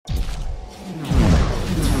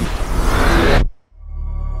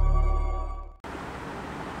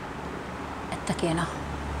කියනවා.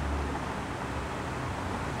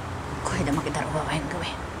 කොහෙද මගේ දරුවා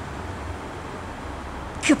වංගුවේ?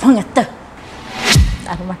 කිපන් ඇත්ත.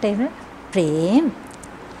 අර මට එන ප්‍රේම්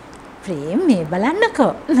මේ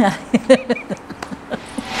බලන්නකෝ.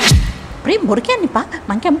 ප්‍රේම් බොරු කියන්න එපා.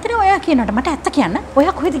 මං කැමති නෑ ඔයා කියනකට මට ඇත්ත කියන්න.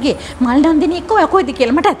 ඔයා කොහෙද ගියේ? මල් නන්දිනී එක්ක ඔයා කොහෙද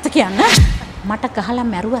කියලා මට ඇත්ත කියන්න. මට ගහලා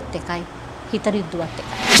මැරුවත් එකයි හිත රිද්දුවත්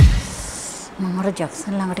එකයි. මම අර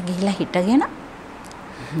ජැක්සන් ළඟට ගිහිල්ලා හිටගෙන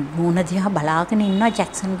මූණ දිහා බලාගෙන ඉන්නවා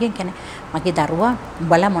ජැක්සන්ගෙන් කියන්නේ මගේ දරුවා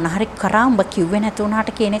උඹලා මොන හරි කරා උඹ කිව්වේ නැති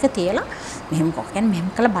වුණාට කියන එක තියලා මෙහෙම කොහොමද මෙහෙම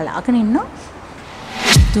කළා බලාගෙන ඉන්නවා.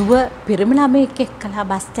 දුව පිරිමි ළමයෙක් එක්කලා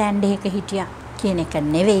බස් ස්ටෑන්ඩ් එකක හිටියා කියන එක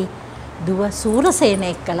නෙවෙයි. දුව සූරසේන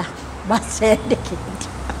එක්කලා බස් ස්ටෑන්ඩ් එකේ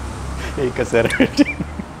හිටියා. ඒක සරට.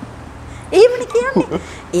 එහෙමනේ කියන්නේ.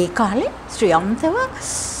 ඒ කාලේ ශ්‍රියන්තව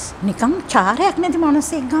නිකන් චාරයක් නැති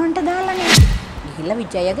මිනිස්සෙක් ගන්නට දාලානේ. ගිහිල්ලා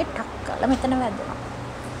විජයගේ ටක් කාලා මෙතන වැදුනා.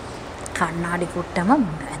 කන්නාඩි කුට්ටම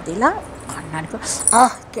වැදිලා කන්නාඩි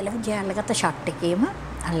කියලා විජය අල්ලගත්ත ෂර්ට් එකේම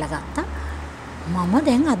අල්ලගත්තා. මම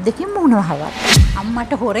දැන් අද්දකින් මුණ වහගත්තා.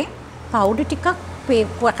 අම්මට හොරේ පවුඩර් ටිකක්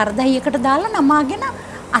කරදහියකට දාලා නමාගෙන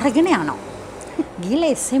අරගෙන යනවා.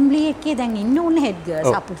 ගිහලා ඇසෙම්බලි එකේ දැන් ඉන්න උන්නේ හෙඩ්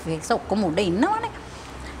ගර්ල්ස් අපේ ෆේස් ඔක්කොම උඩ ඉන්නවනේ.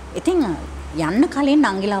 ඉතින් යන්න කලින්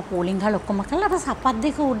නංගිලා පෝලිං ගහලා ඔක්කොම කළා අර සපත්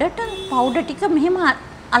දෙක උඩට පවුඩර් ටික මෙහෙම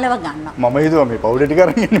අලව ගන්නවා. මම හිතුවා මේ පවුඩර් ටික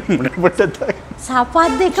අරන් ඉන්නේ මොන පොට්ටද?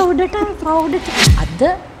 සපත් දෙක උඩට පවුඩර් ටික. අද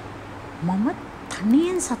මම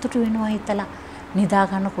තනියෙන් සතුටු වෙනවා හිතලා නිදා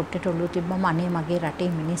ගන්න කොට්ටේට ඔළුව තිබ්බම අනේ මගේ රටේ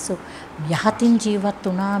මිනිස්සු යහතින් ජීවත්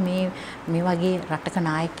වුණා මේ වගේ රටක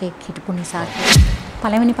නායකයෙක් හිටපු නිසා කියලා.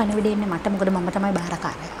 පළවෙනි පණිවිඩේ ඉන්නේ මට මොකද මම තමයි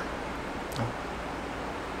බාරකාරයා.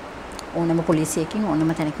 ඕනම පොලිසියකින්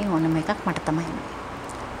ඕනම තැනකින් ඕනම එකක් මට තමයි එන්නේ.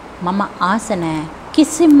 මම ආස නැහැ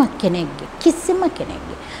කිසිම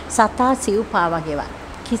කෙනෙක්ගේ සතා සිව්පා වගේවත්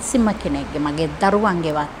කිසිම කෙනෙක්ගේ මගේ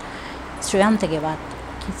දරුවන්ගේවත් ශ්‍රියන්තගේවත්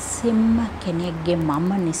කිසිම කෙනෙක්ගේ මම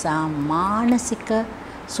නිසා මානසික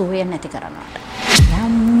සුවය නැති කරනවට.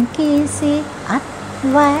 යම් කිසි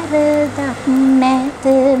අත්වරදක් නැත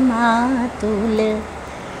මා තුල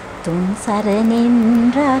තුන් සරණින්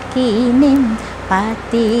රකින්නම්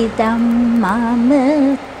පති ධම්මම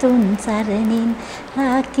තුන් සරණින්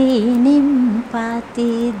රකින්නම් පති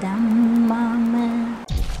ධම්මම.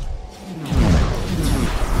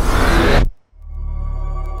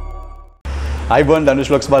 අයිබෝන් ධනුෂ්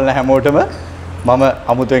ලොක්ස් බලන හැමෝටම මම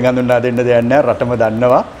අමුතුවෙන් හඳුන්වා දෙන්න දෙයක් නැහැ රටම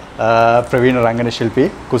දන්නවා ප්‍රවීණ රංගන ශිල්පී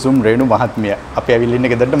කුසුම් රේණු මහත්මිය. අපි ඇවිල්ලා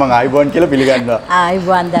ඉන්නේ ගෙදරට මම අයිබෝන් කියලා පිළිගන්නවා.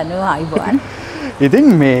 අයිබෝන් ධනු අයිබෝන්. ඉතින්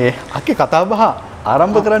මේ අක්කේ කතා බහ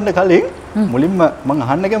ආරම්භ කරන්න කලින් මුලින්ම මම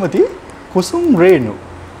අහන්න කැමති කුසුම් රේණු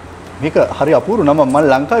මේක හරි අපූර්ව නම. මම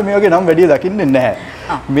ලංකාවේ මේ වගේ නම් වැඩි දකින්නේ නැහැ.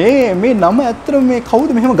 මේ නම ඇත්තටම මේ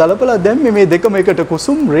කවුද මෙහෙම ගලපලා දැම්මේ මේ දෙකම එකට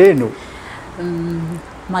කුසුම් රේණු?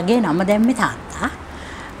 මගේ නම දැම්මේ තාත්තා.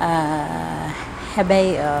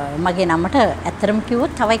 හැබැයි මගේ නමට ඇත්තටම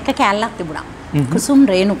කිව්වොත් තව එක කෑල්ලක් තිබුණා. කුසුම්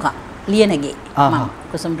රේණුකා ලියනගේ. මම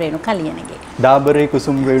කුසුම් රේණුකා ලියනගේ. ඩාබරේ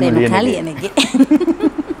කුසුම් රේණු ලියනගේ.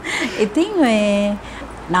 ඉතින් මේ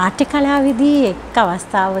නාට්‍ය කලාවේදී එක්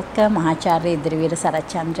අවස්ථාවක මහාචාර්ය ඉදිරිවීර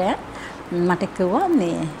සරච්චන්ද්‍රයා මට කිව්වා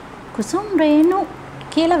මේ කුසුම් රේණු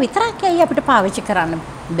කියලා විතරක් ඇයි අපිට පාවිච්චි කරන්න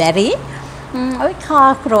බැරි? ඔය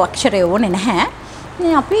කාක්‍රෝ අක්ෂරය ඕනේ නැහැ.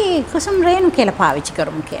 අපි කුසුම් රේණු කියලා පාවිච්චි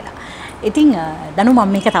කරමු කියලා. ඉතින් දනු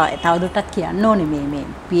මම මේක තවදුරටත් කියන්න ඕනේ මේ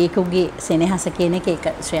පියෙකුගේ සෙනෙහස කියන එක ඒක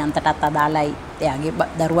ශ්‍රයන්තටත් අදාළයි එයාගේ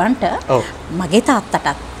දරුවන්ට. මගේ තාත්තටත්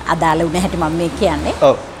අදාළ වුණ හැටි මම මේ කියන්නේ.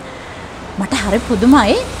 මට හරි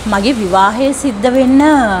පුදුමයි මගේ විවාහය සිද්ධ වෙන්න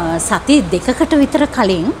සති දෙකකට විතර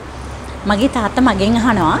කලින් මගේ තාත්තා මගෙන්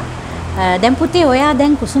අහනවා දැන් පුතේ ඔයා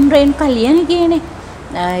දැන් කුසුම් රේණුකා ලියන ගියනේ.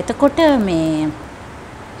 එතකොට මේ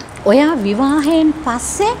ඔයා විවාහයෙන්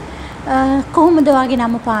පස්සේ කොහොමද ඔයාගේ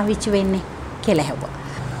නම පාවිච්චි වෙන්නේ කියලා ඇහුවා.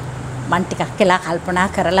 මං ටිකක් කියලා කල්පනා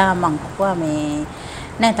කරලා මං කිව්වා මේ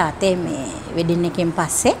නෑ තාත්තේ මේ වෙඩින් එකෙන්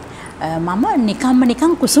පස්සේ මම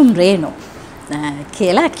නිකන් කුසුම් රේණු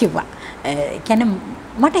කියලා කිව්වා. කියන්නේ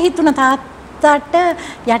මට හිතුණා තාත්තට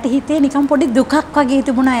යට හිතේ නිකන් පොඩි දුකක් වගේ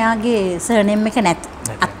තිබුණා එයාගේ සර්නෙම් එක නැත්.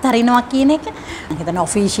 අත්තරිනවා කියන එක. මම හිතනවා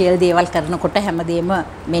ඔෆිෂියල් දේවල් කරනකොට හැමදේම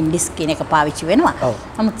මෙන්ඩිස් කියන එක පාවිච්චි වෙනවා.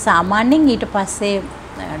 නමුත් සාමාන්‍යයෙන් ඊට පස්සේ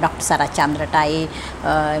ඩොක්ටර් සරච්චන්ද්‍රටයි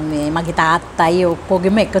මේ මගේ තාත්තයි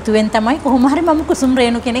ඔක්කොගෙම එකතුවෙන් තමයි කොහොම හරි මම කුසුම්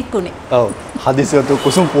රේණු කෙනෙක් උනේ. ඔව්. හදිසියට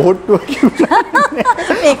කුසුම් පොහට්ටුව කිව්වා.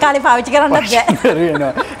 මේ කාලේ පාවිච්චි කරන්නත්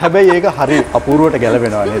බැහැ. හැබැයි ඒක හරි අපූර්වට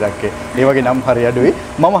ගැලපෙනවා නේද අක්කේ. ඒ වගේ නම් හරි අඩුයි.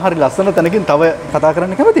 මම හරි ලස්සන තැනකින් තව කතා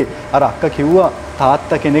කරන්න කැමතියි. අර අක්කා කිව්වා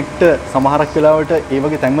තාත්තා කෙනෙක්ට සමහරක් වෙලාවට ඒ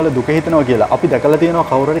වගේ තැන්වල දුක හිතෙනවා කියලා. අපි දැකලා තියෙනවා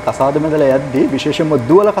කවුරු හරි කසාද මැදලා යද්දී විශේෂයෙන්ම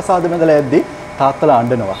දුවල කසාද මැදලා යද්දී තාත්තලා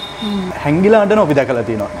අඬනවා. හැංගිලා අඬනවා අපි දැකලා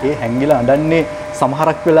තියෙනවා. ඒ හැංගිලා අඬන්නේ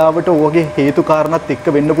සමහරක් වෙලාවට ඔයගේ හේතු කාරණාත් එක්ක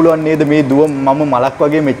වෙන්න පුළුවන් නේද? මේ දුව මම මලක්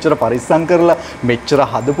වගේ මෙච්චර පරිස්සම් කරලා මෙච්චර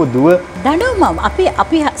හදපු දුව. දඬුවම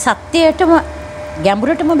අපි සත්‍යයටම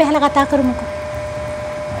ගැඹුරටම බහලා කතා කරමුකෝ.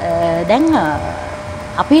 දැන්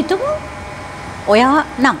අපි හිතමු ඔයා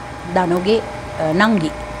නම් දනුගේ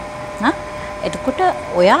නංගි. එතකොට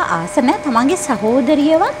ඔයා ආස නැහැ තමන්ගේ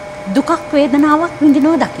සහෝදරියවත් දුකක් වේදනාවක්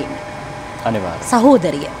විඳිනව දකින්න. අනිවාර්යයෙන්.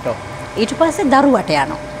 සහෝදරිය. ඊට පස්සේ දරුවට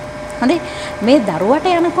යනවා. හොඳේ මේ දරුවට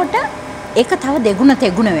යනකොට ඒක තව දෙගුණ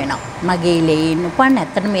තෙගුණ වෙනවා. මගේ ලේන උපන්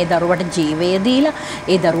ඇත්තට මේ දරුවට ජීවය දීලා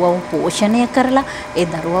ඒ දරුවව පෝෂණය කරලා ඒ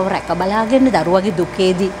දරුවව රැක බලාගෙන දරුවගේ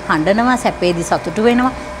දුකේදී හඬනවා සැපේදී සතුටු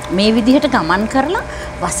වෙනවා. මේ විදිහට ගමන් කරලා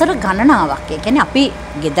වසර ගණනාවක්. ඒ කියන්නේ අපි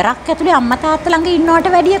ගෙදරක් ඇතුලේ අම්මා තාත්තා ළඟ ඉන්නවට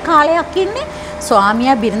වැඩිය කාලයක් ඉන්නේ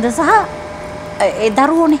ස්වාමියා බිරිඳ සහ ඒ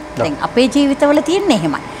දරුවෝනේ. දැන් අපේ ජීවිතවල තියෙන්නේ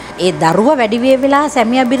එහෙමයි. ඒ දරුවා වැඩි වෙලා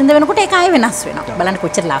සැමියා බිරිඳ වෙනකොට ඒක ආයෙ වෙනස් වෙනවා. බලන්න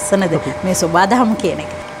කොච්චර ලස්සනද මේ සෝබාදහම කියන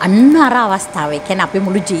එක. අන්න අර අවස්ථාවේ කියන්නේ අපි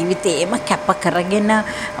මුළු ජීවිතේම කැප කරගෙන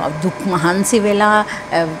දුක් මහන්සි වෙලා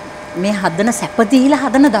මේ හදන සැප දීලා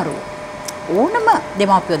හදන දරුවෝ. ඕනම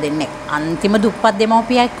දෙමව්පියෝ දෙන්නේ අන්තිම දුප්පත්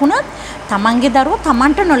දෙමව්පියෙක් වුණත් තමන්ගේ දරුවෝ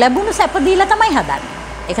තමන්ට නොලැබුණු සැප දීලා තමයි හදන්නේ.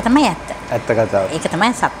 ඒක තමයි ඇත්ත. ඇත්ත කතාව. ඒක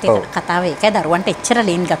තමයි සත්‍ය කතාව. ඒකයි දරුවන්ට එච්චර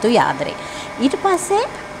ලීන්ගතු ආදරේ. ඊට පස්සේ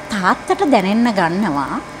තාත්තට දැනෙන්න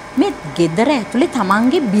ගන්නවා මේ ගෙදර ඇතුලේ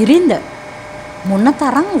තමන්ගේ බිරිඳ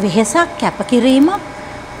මොනතරම් වෙහෙසක් කැපකිරීමක්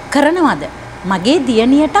කරනවද? මගේ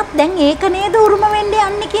දියණියටත් දැන් ඒක නේද උරුම වෙන්නේ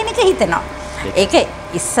යන්නේ කියන එක හිතෙනවා. ඒක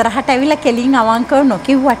ඉස්සරහට ඇවිල්ලා කෙලින් අවංකව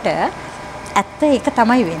නොකියුවට ඇත්ත ඒක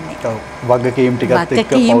තමයි වෙන්නේ. ඔව්. වගකීම් ටිකත්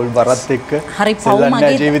එක්ක පෞල් බරත් එක්ක හරි පව්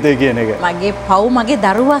මගේ ජීවිතය කියන එක. මගේ පව් මගේ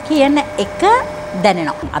දරුවා කියන එක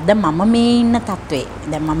දැනෙනවා. අද මම මේ ඉන්න තත්වේ.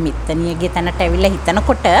 දැන් මම මිත්තනියගේ තැනට ඇවිල්ලා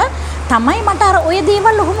හිතනකොට තමයි මට අර ඔය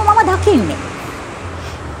දේවල් ඔහොම මම දකින්නේ.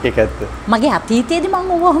 ඒක ඇත්ත. මගේ අතීතයේදී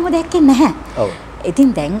මම ඔහොම දැක්කේ නැහැ. ඔව්.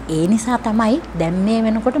 ඉතින් දැන් ඒ නිසා තමයි දැන් මේ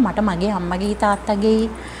වෙනකොට මට මගේ අම්මගේ තාත්තගේ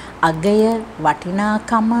අගය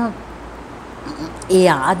වටිනාකම ඒ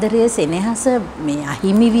ආදරය සෙනෙහස මේ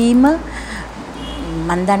අහිමි වීම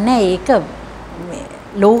මන් දන්නේ ඒක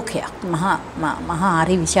ලෝකයක් මහා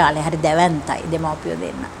හරි විශාලයි හරි දැවැන්තයි දෙමව්පියෝ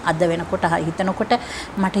දෙන්න. අද වෙනකොට හිතනකොට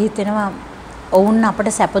මට හිතෙනවා ඔවුන්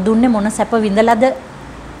අපට සැප දුන්නේ මොන සැප විඳලාද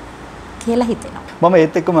කියලා හිතෙනවා. මම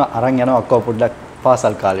ඒත් එක්කම අරන් යනවා අක්කව පොඩ්ඩක්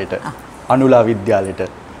පාසල් කාලේට. අනුලා විද්‍යාලයට.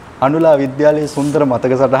 අනුලා විද්‍යාලයේ සුන්දර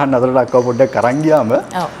මතක සටහන් අතරට අක්කව පොඩ්ඩක් අරන් ගියාම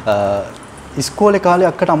ඉස්කෝලේ කාලේ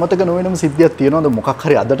අක්කට අමතක නොවෙනම සිද්ධියක් තියෙනවද මොකක්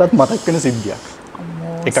හරි අදටත් මතක් වෙන සිද්ධියක්?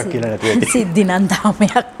 එකක් කියලා නැති වෙයි. සිද්ධි නම්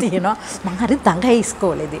තාමයක් තියෙනවා. මම හරි දඟයි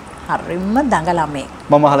ඉස්කෝලේදී. හරිම දඟ ළමයි.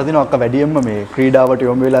 මම අහලා තිනවා අක්ක වැඩියෙන්ම මේ ක්‍රීඩාවට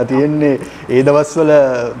යොමු වෙලා තියෙන්නේ ඒ දවස්වල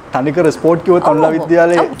තනිකර ස්පෝර්ට් කිව්වොත් අනුලා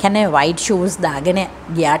විද්‍යාලයේ කියන්නේ වයිට් ෂූස් දාගෙන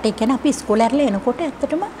ගියාට ඒ කියන්නේ අපි ඉස්කෝලේ ඇරලා එනකොට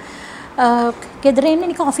ඇත්තටම ගෙදර එන්නේ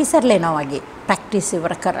නිකන් ඔෆිසර්ලා එනවා වගේ. ප්‍රැක්ටිස්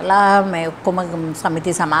ඉවර කරලා මේ ඔක්කොම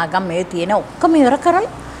සමිති සමාගම් මේ තියෙන ඔක්කොම ඉවර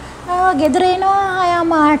කරලා ගෙදර එනවා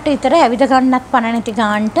යාමාට විතර ඇවිද ගන්නත් පණ නැති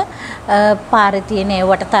ගාන්ට පාරේ තියෙන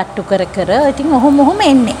ඒවට තට්ටු කර කර ඉතින් ඔහොම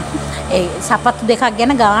එන්නේ. ඒ සපත්තු දෙකක්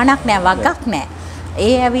ගැන ගාණක් නෑ වගක් නෑ.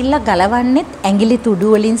 ඒ ඇවිල්ලා ගලවන්නෙත් ඇඟිලි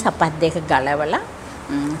තුඩු වලින් සපත් දෙක ගලවලා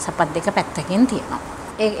සපත් දෙක පැත්තකින් තියනවා.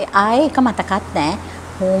 ඒ ආයේ එක මතකත් නෑ.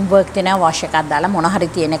 හෝම්වර්ක් තියෙන වොෂ් එකක් දාලා මොන හරි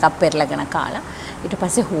තියෙන එකක් පෙරලගෙන කාලා ඊට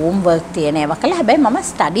පස්සේ හෝම්වර්ක් තියෙන ඒවා කළා. හැබැයි මම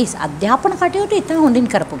ස්ටඩීස් අධ්‍යාපන කටයුතු ඉතින් හොඳින්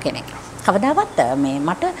කරපු කෙනෙක්. කවදාවත් මේ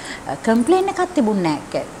මට කම්ප්ලේන් එකක් තිබුණේ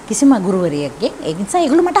නැහැ කිසිම ගුරුවරියෙක්ගෙන්. ඒ නිසා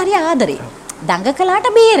ඒගොල්ලෝ මට හරි ආදරේ. දඟ කළාට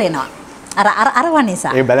බේරෙනවා. අර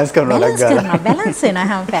වනිසා. ඒ බැලන්ස් කරනවා ලග්ගාලා. බැලන්ස් වෙනවා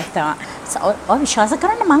හැම පැත්තම. ඔය විශ්වාස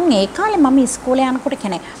කරන්න මම ඒ කාලේ මම ඉස්කෝලේ යනකොට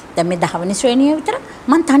කෙනෙක් දැන් මේ 10 වෙනි ශ්‍රේණියේ විතර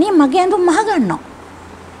මං තනියෙන් මගේ ඇඳුම් මහ ගන්නවා.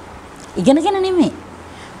 ඉගෙනගෙන නෙමෙයි.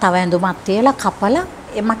 තව ඇඳුමක් තියලා කපලා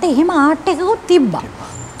මට එහෙම ආර්ට් එකකුත් තිබ්බා.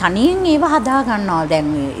 තනියෙන් ඒව හදා ගන්නවා. දැන්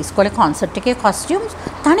ඉස්කෝලේ කොන්සර්ට් එකේ කොස්ටියුම්ස්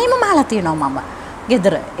තනියම මහලා තියෙනවා මම.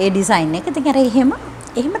 ගෙදර ඒ ඩිසයින් එක. ඉතින් අර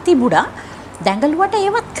එහෙම තිබුණා. දැඟලුවට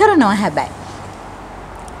ඒවත් කරනවා හැබැයි.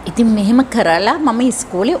 ඉතින් මෙහෙම කරලා මම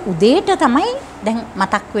ඉස්කෝලේ උදේට තමයි දැන්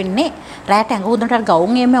මතක් වෙන්නේ රැට ඇඟ උදේට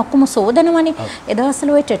ගවුම් එමේ ඔක්කොම සෝදනවනේ. ඒ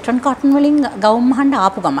දවස්වල ඔය ටෙට්‍රන් කාටන් වලින් ගවුම් මහන්න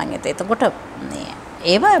ආපු ගමන් එතකොට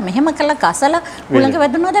ඒව මෙහෙම කළා ගසලා උලඟ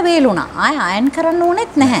වැදුනොද වේලුණා. ආය අයන් කරන්න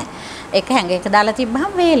ඕනෙත් නැහැ. ඒක හැංග එක දාලා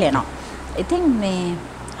තිබ්බහම වේලෙනවා. ඉතින් මේ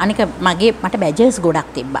අනික මට බැජර්ස් ගොඩක්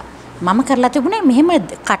තිබ්බා. මම කරලා තිබුණේ මෙහෙම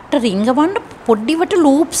කට්ට රිංගවන්න පොඩ්ඩිවට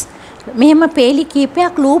ලූප්ස් මෙහෙම පේලි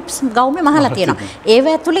කීපයක් ලූප්ස් ගවුමේ මහලා තියෙනවා. ඒව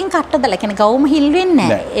ඇතුලෙන් කට්ට දාලා කියන්නේ ගවුම හිල් වෙන්නේ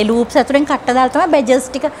නැහැ. ඒ ලූප්ස් ඇතුලෙන් කට්ට දාලා තමයි බැජර්ස්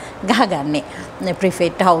ටික ගහගන්නේ.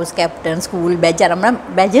 ප්‍රිෆෙක්ට් හවුස් කැප්ටන් ස්කූල් බැජ් අරම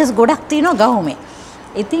බැජර්ස් ගොඩක් තියෙනවා ගවුමේ.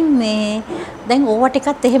 ඉතින් මේ දැන් ඕවා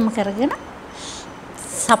ටිකත් එහෙම කරගෙන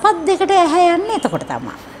සපත් දෙකට ඇහැ යන්නේ එතකොට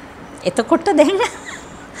තමයි. එතකොට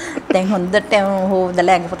දැන් හොඳට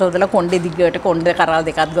හොදලා ඇඟපත හොදලා කොණ්ඩේ දිගට කොණ්ඩේ කරාල්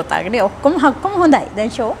දෙකක් ගොතාගෙන ඔක්කොම හොඳයි.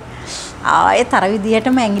 දැන් ෂෝ ආයෙත් අර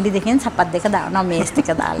විදියටම ඇඟිලි දෙකෙන් සපත් දෙක දානවා මේස්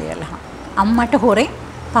ටික දාලා ඉවරලා. අම්මට හොරේ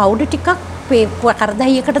පවුඩර් ටිකක්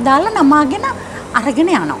කරදහියකට දාලා නමාගෙන අරගෙන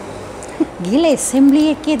යනවා. ගිහලා ඇසෙම්බලි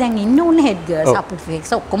එකේ දැන් ඉන්න උනේ හෙඩ් ගර්ල්ස් අපේ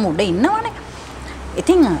ෆික්ස් ඔක්කොම උඩ ඉන්නවනේ.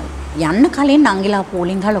 ඉතින් යන්න කලින් නංගිලා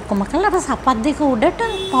පූලින් ගහලා ඔක්කොම කළා. අර සපත් දෙක උඩට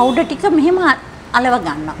පවුඩර් ටික මෙහෙම අලව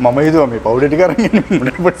ගන්නවා. මම හිතුවා මේ පවුඩර් ටික අරන් ඉන්නේ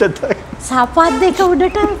මොන පොට්ටද? සපත් දෙක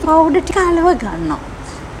උඩට පවුඩර් ටික අලව ගන්නවා.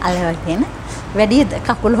 අලවගෙන වැඩි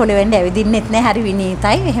කකුල් හොල වෙන්න ඇවිදින්නෙත් නැහැ. හරි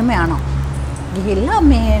විනීතයි. එහෙම යනවා. ගිහිල්ලා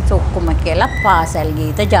මේ ඔක්කොම කියලා පාසල්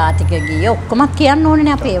ගීත ජාතික ගීය ඔක්කොම කියන්න ඕනේ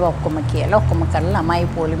නේ අපි ඒව ඔක්කොම කියලා ඔක්කොම කරලා ළමයි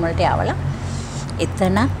පොලිම වලට යවලා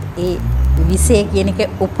එතන ඒ විෂය කියන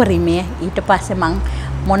එක උපරිමය ඊට පස්සේ මං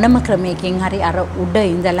මොනම ක්‍රමයකින් හරි අර උඩ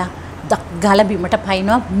ඉඳලා ගල බිමට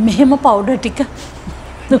පයින්නවා මෙහෙම පවුඩර් ටික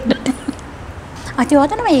අති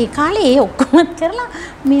වතන මේ කාලේ ඒ ඔක්කොම කරලා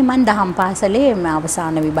මේ මං දහම් පාසලේ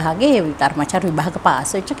අවසාන විභාගයේ ධර්මාචාර්ය විභාග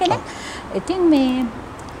පාස් වෙච්ච කෙනෙක්. ඉතින් මේ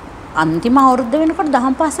අන්තිම අවුරුද්ද වෙනකොට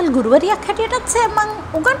දහම් පාසල් ගුරුවරියක් හැටියටත් මං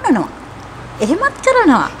උගන්වනවා. එහෙමත්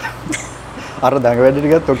කරනවා. අර දඟ වැඩ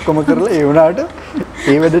ටිකත් ඔක්කොම කරලා ඒ වුණාට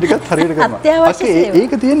ඒ වැඩ ටිකත් හරියට කරනවා.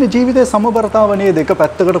 ඒක තියෙන්නේ ජීවිතයේ සමබරතාව නේද? එක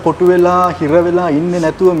පැත්තකට කොටු වෙලා හිර වෙලා ඉන්නේ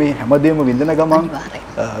නැතුව මේ හැමදේම විඳින ගමන්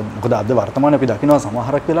මොකද අද වර්තමානයේ අපි දකිනවා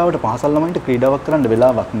සමහරක් වෙලාවට පාසල් ළමයින්ට ක්‍රීඩාවක් කරන්න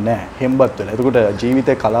වෙලාවක් නැහැ. හෙම්බත් වෙලා. එතකොට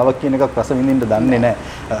ජීවිතේ කලාවක් කියන එකක් රස විඳින්න දන්නේ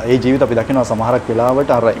නැහැ. ඒ ජීවිත අපි දකිනවා සමහරක්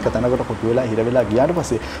වෙලාවට අර එක තැනකට කොටු වෙලා හිර වෙලා ගියාට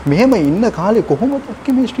පස්සේ මෙහෙම ඉන්න කාලේ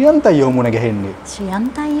කොහොමද මේ ශ්‍රියන්ත අයියව මුණ ගැහෙන්නේ?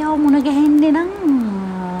 ශ්‍රියන්ත අයියව මුණ ගැහෙන්නේ නම්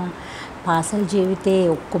පාසල් ජීවිතේ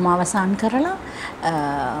ඔක්කොම අවසන් කරලා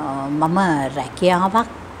මම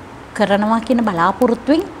රැකියාවක් කරනවා කියන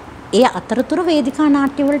බලාපොරොත්තුවෙන් ඒ අතරතුර වේදිකා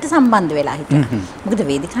නාට්‍ය වලට සම්බන්ධ වෙලා හිටියා. මොකද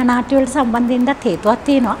වේදිකා නාට්‍ය වලට සම්බන්ධ වෙන්නත් හේතුවක්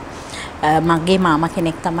තියෙනවා. මගේ මාමා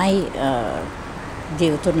කෙනෙක් තමයි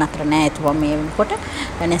ජීවිතුන් අතර නෑ එතුමා මේ වෙනකොට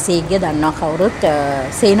නැසීගිය දන්නවා කවුරුත්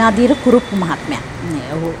සේනාධීර කුරුප්පු මහත්මයා.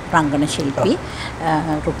 ඔහු රංගන ශිල්පී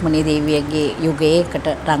රුක්මනී දේවියගේ යුගයකට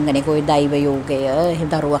රංගනයේ කොයි දෛව යෝගය එහෙම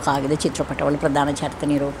දරුවා කාගේද චිත්‍රපටවල ප්‍රධාන චරිත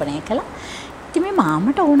නිරූපණය කළා. ඉතින් මේ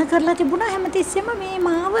මාමට ඕන කරලා තිබුණා හැමතිස්සෙම මේ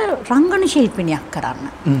මාව රංගන ශිල්පිනියක් කරන්න.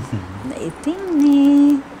 ඉතින්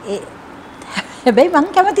මේ හැබැයි මං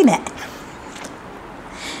කැමති නෑ.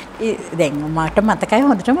 දැන් මට මතකයි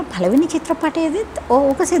හොඳටම පළවෙනි චිත්‍රපටයේදීත්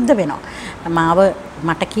ඕක සිද්ධ වෙනවා. මාව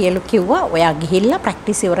මට කියලා කිව්වා ඔයා ගිහිල්ලා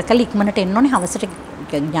ප්‍රැක්ටිස් ඉවර කරලා ඉක්මනට එන්න ඕනේ හවසට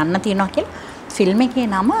යන්න තියෙනවා කියලා. ෆිල්ම් එකේ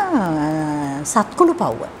නම සත්කුළු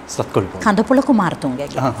පව්ව. කඳපොළ කුමාරතුංගගේ.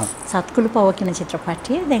 සත්කුළු පව්ව කියන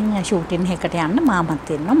චිත්‍රපටයේ දැන් ෂූටින් එකකට යන්න මාමත්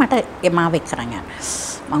ඉන්නවා. මට මාව එක්ක කරන් යන්න.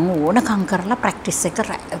 මම ඕනකම් කරලා ප්‍රැක්ටිස් එක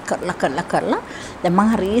කරලා දැන් මම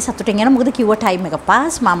හරි සතුටින් යනවා. මොකද කිව්ව ටයිම් එක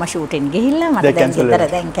පාස් මම ෂූටින් ගිහිල්ලා මට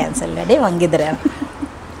දැන් කැන්සල් වැඩේ මං ගෙදර යනවා.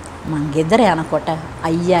 මං ගෙදර යනකොට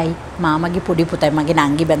අයියයි මාමගේ පොඩි පුතයි මගේ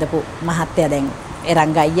නංගි බැඳපු මහත්තයා දැන්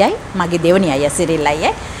එරංග අයියයි මගේ දෙවනි අයියා සිරිල්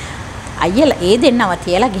අයියයි අයියලා ඒ දෙන්නව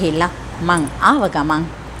තියලා ගිහිල්ලා මං ආව ගමන්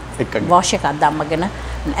වොෂ් එකක් දැම්මගෙන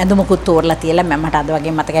ඇඳුමකුත් තෝරලා තියලා මමට අද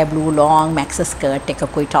වගේ මතකයි blue long Max skirt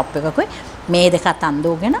එකකුයි top එකකුයි මේ දෙකත්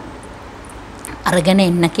අඳෝගෙන අරගෙන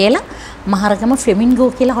එන්න කියලා මහරගම ෆ්ලෙමින්ගෝ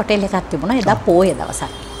කියලා හොටෙල් එකක් තිබුණා එදා පෝය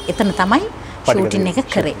දවසක්. එතන තමයි ෂූටින් එක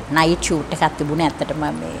කරේ. නයිට් ෂූට් එකක් තිබුණේ ඇත්තටම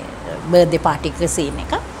මේ බර්ත්ඩේ පාටි එක සීන්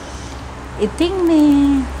එක. ඉතින්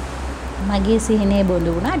මේ මගේ සිහිනේ බොඳ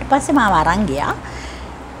වුණා. ඊට පස්සේ මාව අරන් ගියා.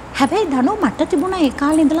 හැබැයි ධනෝ මට තිබුණා ඒ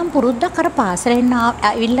කාලේ ඉඳලම පුරුද්දක් අර පාසලෙන්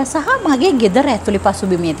ආවිල්ලා සහ මගේ ගෙදර ඇතුළේ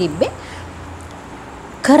පසුබිමේ තිබ්බේ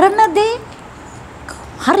කරන දේ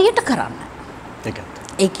හරියට කරන්න.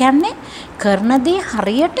 ඒ කියන්නේ කරන දේ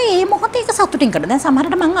හරියට ඒ මොහොතේ ඒක සතුටින් කරන. දැන්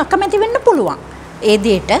සමහරවිට මම අකමැති වෙන්න පුළුවන් ඒ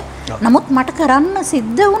දෙයට. නමුත් මට කරන්න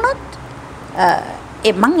සිද්ධ වුණොත්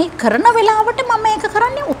මම ඒ කරන වෙලාවට මම ඒක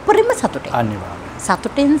කරන්නේ උපරිම සතුටින්. අනිවාර්යයෙන්.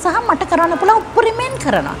 සතුටින් සහ මට කරන්න පුළුවන් උපරිමෙන්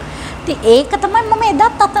කරනවා. ඉතින් ඒක තමයි මම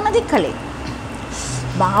එදාත් අතනදි කළේ.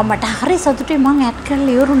 මට හරි සතුටුයි මම ඇඩ්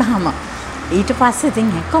කරලා ඉවරුනහම. ඊට පස්සේ ඉතින්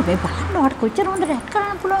එක්ක මේ බලන්න ඔයාලට කොච්චර හොඳට ඇඩ්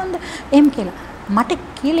කරන්න පුළුවන්ද එහෙම කියලා. මට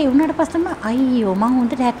කියලා ඉවුණාට පස්සේ මම අයියෝ මම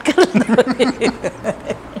හොඳට ඇඩ් කරලා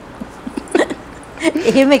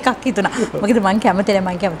එහෙම එකක් හිතුණා. මොකද මම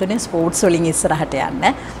කැමතිනේ ස්පෝර්ට්ස් වලින් ඉස්සරහට යන්න.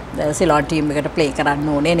 සිලෝන් ටීම් එකට ප්ලේ කරන්න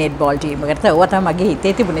ඕනේ නෙට් බෝල් ටීම් එකට. ඒවා තමයි මගේ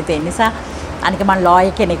හිතේ තිබුණේ. ඒ නිසා අනික මම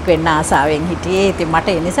ලෝයර් කෙනෙක් වෙන්න ආසාවෙන් හිටියේ. ඉතින් මට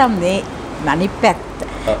ඒ නිසා මේ අනිත් පැත්ත.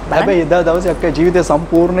 හැබැයි එදා දවසේ අක්කේ ජීවිතය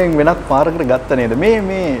සම්පූර්ණයෙන් වෙනත් පාරකට ගත්ත නේද?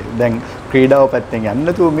 මේ දැන් ක්‍රීඩාව පැත්තෙන් යන්න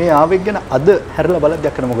නැතුව මේ ආවෙක් ගැන අද හැරලා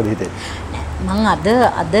බලද්දී අක්කන මොකද හිතෙන්නේ? මං අද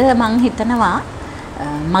මං හිතනවා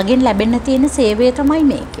මගෙන් ලැබෙන්න තියෙන සේවය තමයි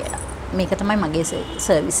මේ කියලා. මේක තමයි මගේ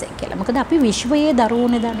සර්විස් එක කියලා. මොකද අපි විශ්වයේ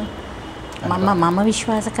දරුවෝනේ දනු. මම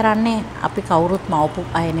විශ්වාස කරන්නේ අපි කවුරුත් මවපු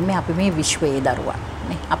අය නෙමෙයි අපි මේ විශ්වයේ දරුවන්.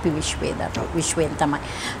 නේ අපි විශ්වයේ දරුවෝ. විශ්වයෙන් තමයි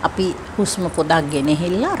අපි හුස්ම පොදක්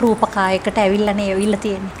ගෙනහිල්ලා රූපකායකට ඇවිල්ලා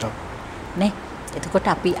තියෙන්නේ. නේ එතකොට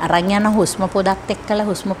අපි අරන් යන හුස්ම පොදත් එක්කලා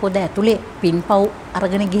හුස්ම පොද ඇතුලේ පින්පව්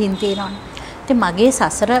අරගෙන ගිහින් තියෙනවානේ. ඉතින් මගේ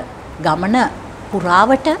සසර ගමන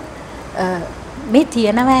පුරාවට මේ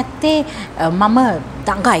තියෙනවා ඇත්තේ මම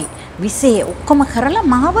දඟයි විසේ ඔක්කොම කරලා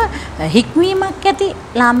මාව හික්මීමක් ඇති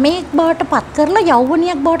ළමයෙක් බවට පත් කරලා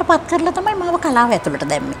යෞවනියක් බවට පත් කරලා තමයි මාව කලාව ඇතුළට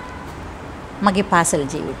දැම්මේ. මගේ පාසල්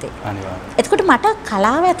ජීවිතේ. අනිවාර්යයෙන්. එතකොට මට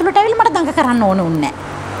කලාව ඇතුළට ඇවිල්ලා මට දඟ කරන්න ඕන උන්නේ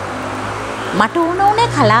මට ඕනේ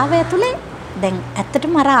කලාව ඇතුලේ දැන්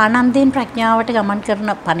ඇත්තටම අර ආනන්දයෙන් ප්‍රඥාවට ගමන් කරන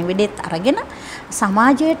පණිවිඩෙත් අරගෙන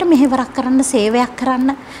සමාජයට මෙහෙවරක් කරන්න සේවයක් කරන්න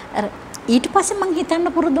ඊට පස්සේ මම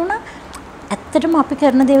හිතන්න පුරුදු වුණා ඇත්තටම අපි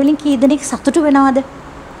කරන දේ වලින් කී දෙනෙක් සතුටු වෙනවද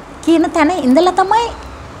කියන තැන ඉඳලා තමයි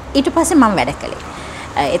ඊට පස්සේ මම වැඩ කළේ.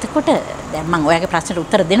 එතකොට දැන් මම ඔයාගේ ප්‍රශ්නට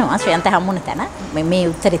උත්තර දෙනවා ශ්‍රයන්ත හම්බුන තැන මේ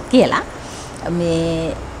උත්තරෙත් කියලා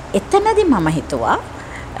මේ එතනදී මම හිතුවා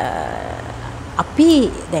අපි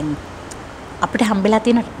දැන් අපිට හම්බෙලා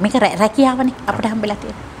තියෙන මේක රැකියාවනේ අපිට හම්බෙලා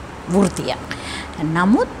තියෙන වෘත්තිය.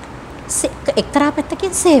 නමුත් එක්තරා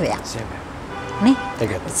පැත්තකින් සේවයක්. නේ?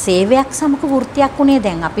 සේවයක් සමග වෘත්තියක් උනේ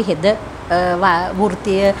දැන් අපි හෙද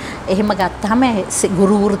වෘත්තිය එහෙම ගත්තාම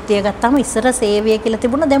ගුරු වෘත්තිය ගත්තාම ඉස්සර සේවය කියලා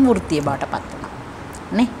තිබුණා දැන් වෘත්තිය බාටපත් වුණා.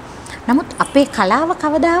 නේ? නමුත් අපේ කලාව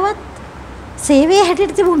කවදාවත් සේවයේ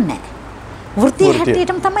හැටියට තිබුණේ නැහැ. වෘත්තිය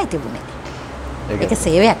හැටියටම තමයි තිබුණේ. ඒක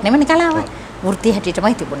සේවයක් නෙමෙයි කලාව. වෘත්තිය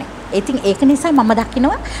හැටියටමයි තිබුණේ. ඉතින් ඒක නිසා මම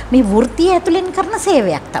දකිනවා මේ වෘත්තිය ඇතුලෙන් කරන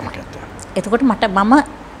සේවයක් තමයි. එතකොට මම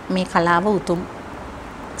මේ කලාව උතුම්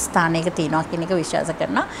ස්ථානයක තියනවා කියන එක විශ්වාස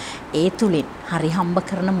කරනවා. ඒ තුලින් හරි හම්බ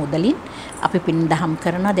කරන මුදලින් අපි පින්දහම්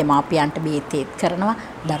කරනවා, දෙමාපියන්ට බේතේත් කරනවා,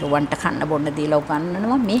 දරුවන්ට කන්න බොන්න දීලා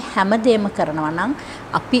උගන්වනවා. මේ හැමදේම කරනවා නම්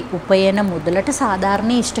අපි උපයන මුදලට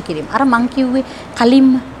සාධාරණ ඉෂ්ට කිරීම. අර මං කිව්වේ කලින්ම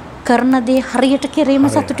කරන දේ හරියට කිරීම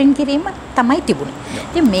සතුටින් කිරීම තමයි තිබුණේ.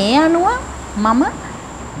 ඉතින් මේ අනුව මම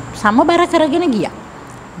සමබර කරගෙන ගියා.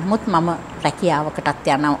 නමුත් මම රැකියාවකටත්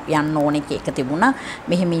යන්න ඕනේ එක තිබුණා.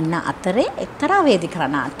 මෙහෙම ඉන්න අතරේ එක්තරා වේදිකා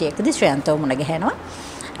නාට්‍යයකදී ශ්‍රයන්තව මුණ ගැහෙනවා.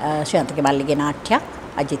 ශ්‍රයන්තගේ බල්ලිගේ නාට්‍යයක්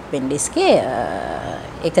අජිත් මෙන්ඩිස්ගේ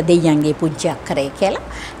ඒක දෙයියන්ගේ පුංචියක් කරේ කියලා.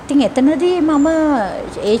 ඉතින් එතනදී මම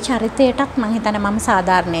ඒ චරිතයටත් මම හිතන්නේ මම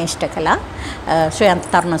සාධාරණ ඉෂ්ට කළා. ශ්‍රයන්ත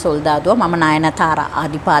තරුණ සොල්දාදුව මම නයනතාරා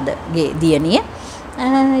ආදිපාදගේ දියණිය.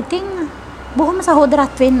 ඉතින් බොහොම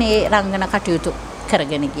සහෝදරත්වයෙන් මේ රංගන කටයුතු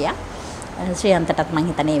කරගෙන ගියා. ශ්‍රියන්තටත් මම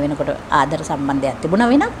හිතන්නේ ඒ වෙනකොට ආදර සම්බන්ධයක් තිබුණා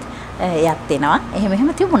වෙනත් එයත් එනවා.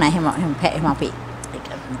 එහෙම තිබුණා. එහෙම අපි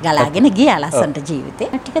ගලාගෙන ගියා ලස්සනට ජීවිතේ.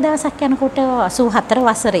 ටික දවසක් යනකොට 84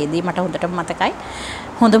 වසරේදී මට හොඳට මතකයි.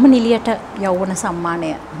 හොඳම නිලියට යෞවන සම්මානය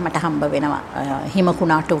මට හම්බ වෙනවා.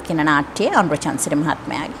 හිමකුණාටෝ කියන නාට්‍යයේ අනුරචන්සිරි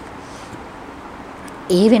මහත්මයාගේ.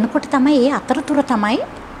 ඒ වෙනකොට තමයි ඒ අතරතුර තමයි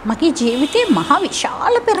මගේ ජීවිතේ මහ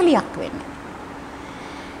විශාල පෙරලියක් වෙන්නේ.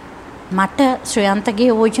 මට ශ්‍රයන්තගේ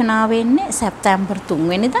යෝජනාව වෙන්නේ සැප්තැම්බර් 3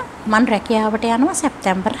 වෙනිදා මම රැකියාවට යනවා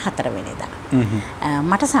සැප්තැම්බර් 4 වෙනිදා.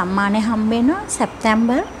 මට සම්මානය හම්බ වෙනවා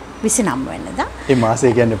සැප්තැම්බර් 29 වෙනිදා. මේ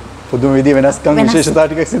මාසය කියන්නේ පුදුම විදිහේ වෙනස්කම් විශේෂතා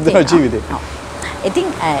ටිකක් සිද්ධ වෙන ජීවිතේ. ඉතින්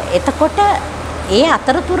එතකොට ඒ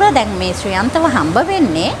අතරතුර දැන් මේ ශ්‍රයන්තව හම්බ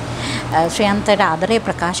වෙන්නේ ශ්‍රයන්තට ආදරේ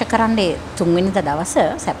ප්‍රකාශ කරන්නේ 3 වෙනිදා දවස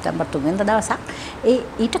සැප්තැම්බර් 3 වෙනිදා දවසක්.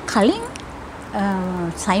 ඊට කලින්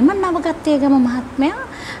සයිමන් නවගත්තේගම මහත්මයා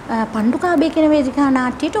පණ්ඩුකාභය කියන වේදිකා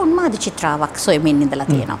නාට්‍යයට උන්මාද චිත්‍රාවක් සොයමින් ඉඳලා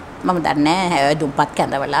තියෙනවා. මම දන්නේ නැහැ දුම්පත්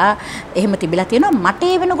කැඳවලා එහෙම තිබිලා තියෙනවා. මට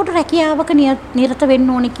ඒ වෙනකොට රැකියාවක නිරත වෙන්න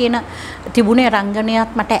ඕනි කියන තිබුණේ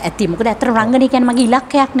රංගනයත් මට ඇති. මොකද ඇත්තට රංගනය කියන්නේ මගේ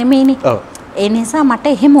ඉලක්කයක් නෙමෙයිනේ. ඒ නිසා මට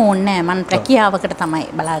එහෙම ඕනේ නැහැ. මම රැකියාවකට තමයි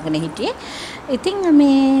බලාගෙන හිටියේ. ඉතින්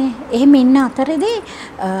මේ එහෙම ඉන්න අතරේදී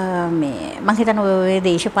මේ මම හිතන්නේ ඔය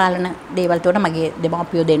දේශපාලන දේවල් වලට මගේ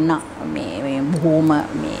දෙමාපියෝ දෙන්න මේ බොහොම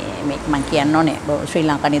මේ මම කියන්න ඕනේ ශ්‍රී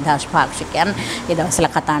ලංකා නිදහස් පාක්ෂිකයන් ඒ දවස්වල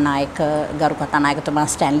කතානායක ගරු කතානායකතුමා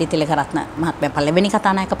ස්ටැන්ලි තිලකරත්න මහත්මයා පළවෙනි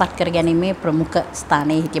කතානායක පත් කර ගැනීමේ ප්‍රමුඛ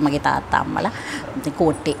ස්ථානයේ හිටිය මගේ තාත්තා අම්මලා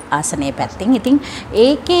කෝට්ටේ ආසනයේ පැත්තෙන්. ඉතින්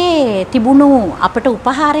ඒකේ තිබුණු අපට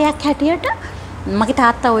උපහාරයක් හැටියට මගේ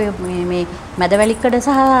තාත්තා ඔය මේ මැදවැලිකඩ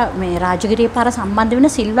සහ මේ රාජගිරිය පාර සම්බන්ධ වෙන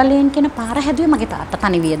සිල්වලේන් කියන පාර හැදුවේ මගේ තාත්තා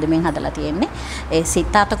තනි වියදමෙන් හදලා තියෙන්නේ. ඒ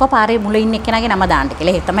සිතාතක පාරේ මුල ඉන්න එක්කෙනාගේ නම දාන්න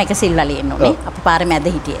කියලා. ඒ තමයි ඒක සිල්වලේන් උනේ. අපි පාරේ මැද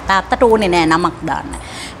හිටියේ. තාත්තට ඕනේ නෑ නමක් දාන්න.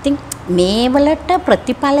 ඉතින් මේ වලට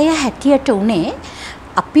ප්‍රතිඵලය හැටියට උනේ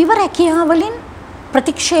අපිව රැකියාවලින්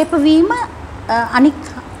ප්‍රතික්ෂේප වීම අනික්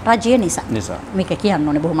රජය නිසා. මේක කියන්න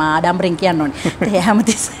ඕනේ බොහොම ආඩම්බරෙන් කියන්න ඕනේ. ඒ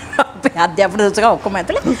හැමතිස්සෙම අපේ අධ්‍යාපන දවසක ඔක්කොම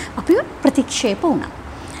ඇතුලේ අපි ප්‍රතික්ෂේප වුණා.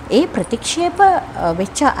 ඒ ප්‍රතික්ෂේප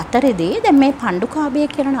වෙච්ච අතරේදී දැන් මේ පණ්ඩුකාභය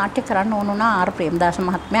කියලා නාට්‍ය කරන්න ඕන වුණා ආර් ප්‍රේමදාස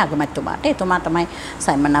මහත්මයා අගමැතිතුමාට. එතුමා තමයි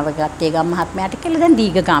සයිමන් නවගත්තේගම් මහත්මයාට කියලා දැන්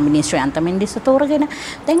දීඝගාමිනී ශ්‍රියන්ත මෙන්ඩිස් තෝරගෙන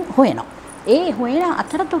දැන් හොයනවා. ඒ හොයන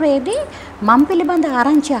අතරතුරේදී මම පිළිබඳ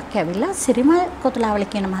ආරංචියක් ඇවිල්ලා සිරිමල් කොතලාවල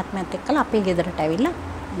කියන මහත්මයාත් එක්කලා අපේ ගෙදරට ඇවිල්ලා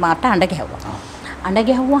මට අඬ ගැහුවා. අඬ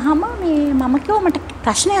ගැහුවාම මම කිව්වා මට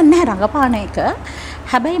ප්‍රශ්නයක් නැහැ රංගපාන එක.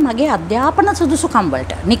 හැබැයි මගේ අධ්‍යාපන සුදුසුකම්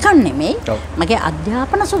වලට නිකන් නෙමෙයි මගේ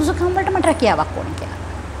අධ්‍යාපන සුදුසුකම් වලට මට රැකියාවක් ඕන කියලා.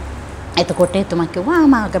 එතකොට එතුමා කිව්වා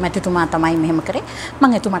අගමැතිතුමා තමයි මෙහෙම කරේ.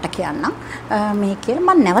 මම එතුමාට කියන්නම් මේ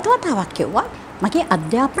කියලා මම නැවත වතාවක් කිව්වා මගේ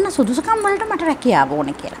අධ්‍යාපන සුදුසුකම් වලට මට රැකියාව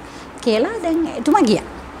ඕන කියලා දැන් එතුමා ගියා.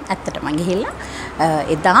 ඇත්තටම ගිහිල්ලා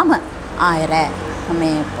එදාම ආයෙ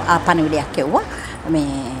මේ පණිවිඩයක් කිව්වා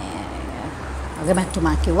මේ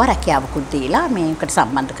අගමැතිතුමා කිව්වා රැකියාවකුත් දීලා මේකට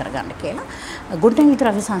සම්බන්ධ කරගන්න කියලා. ගුණ්ඩනිත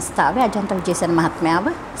රවි සංස්ථාවේ අජන්ත විජේසේන මහත්මයාව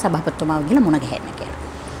සභාපතිතුමාව ගිහලා මුණ ගැහෙන්න කියලා.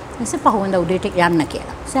 ඊට පහුවෙන්ද උදේට යන්න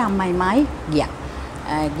කියලා. ඊට අම්මයි මායි ගියා.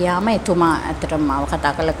 ගියාම එතුමා ඇත්තටම මාව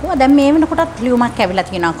කතා කළා කිව්වා දැන් මේ වෙනකොටත් ලියුමක් ඇවිල්ලා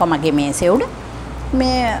තියෙනවා කොමගේ මේසේ උඩ.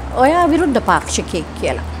 මේ ඔයා විරුද්ධ පාක්ෂිකයෙක්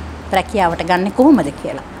කියලා. රැකියාවට ගන්න කොහොමද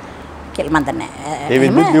කියලා. කියලා මන් දන්නේ. ඒ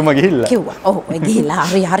විදිහට ලියුම ගිහිල්ලා. කිව්වා. ඔව් ඒ ගිහිල්ලා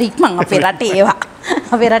හරි ඉක්මන් අපේ රටේ ඒවා.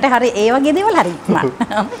 අපේ රටේ හරි ඒ වගේ දේවල් හරි ඉක්මන්.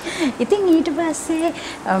 ඉතින් ඊට පස්සේ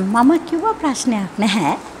මම කිව්වා ප්‍රශ්නයක්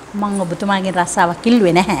නැහැ. මම ඔබතුමාගෙන් රස්සාවක්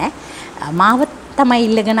ඉල්ලුවේ නැහැ. මාව තමයි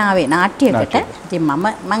ඉල්ලගෙන ආවේ නාට්‍යයකට. ඉතින්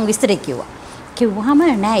මම විස්තරේ කිව්වා. කිව්වහම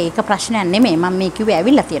නෑ ඒක ප්‍රශ්නයක් නෙමෙයි. මම මේ කිව්වේ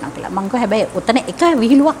ඇවිල්ලා තියෙනවා කියලා. මම කිව්වා හැබැයි උතන එක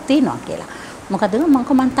විහිළුවක් තියෙනවා කියලා. මොකද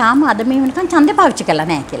මම තාම අද මේ වෙනකන් ඡන්දේ පාවිච්චි කරලා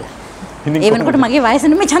නැහැ කියලා. ඒ වෙනකොට මගේ වයස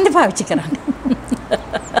නෙමෙයි ඡන්දේ පාවිච්චි කරන්නේ.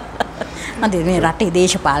 මම මේ රටේ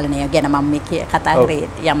දේශපාලනය ගැන මම මේ කතා කරේ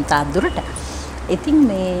යම් තාක් දුරට. ඉතින්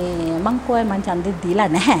මේ මං කොයි මං ඡන්දේ දීලා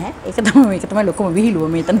නැහැ. ඒක තමයි ලොකුම විහිළුව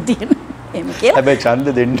මෙතන තියෙන්නේ. එහෙම කියලා. හැබැයි ඡන්ද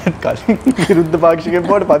දෙන්නත් කලින් විරුද්ධ පාක්ෂිකයෙක්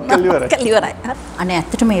බවට පත් කළ ඉවරයි. අනේ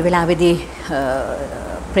ඇත්තටම මේ වෙලාවේදී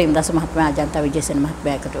ප්‍රේමදාස මහත්මයා අජන්ත විජේසේන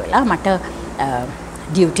මහත්මයා එක්ක වෙලා මට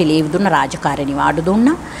ඩියුටි ලීව් දුන්න රාජකාරී නිවාඩු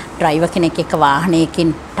දුන්නා. ඩ්‍රයිවර් කෙනෙක් එක්ක වාහනයකින්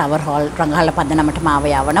ටවර් හෝල් රංගහල පදනමට මාව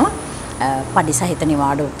යවනවා. පඩි සහිත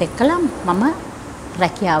නිවාඩුවත් එක්කලා මම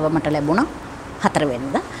රැකියාව මට ලැබුණා 4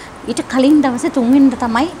 වෙනිදා. ඊට කලින් දවසේ 3 වෙනිදා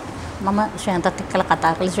තමයි මම ශ්‍රයන්තත් එක්කලා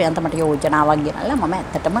කතා කරලා ශ්‍රයන්ත මට යෝජනාවක් ගෙනල්ලා මම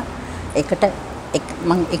ඇත්තටම ඒකට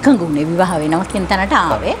මම එකඟ වුණේ විවාහ වෙනවා කියන තැනට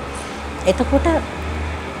ආවේ. එතකොට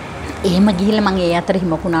එහෙම ගිහිල්ලා මම ඒ අතර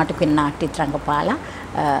හිමකුණාට වෙන නාට්‍යත් රංගපාලා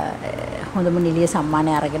හොඳම නිලිය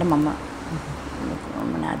සම්මානය අරගෙන මම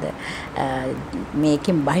මොනවාද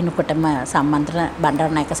මේකෙන් බහිනකොටම සම්මන්ත්‍රණ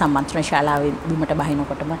බණ්ඩාරනායක සම්මන්ත්‍රණ ශාලාවේ බිමට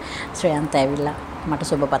බහිනකොටම ශ්‍රයන්ත ඇවිල්ලා මට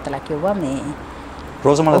සුබ පතලා කිව්වා මේ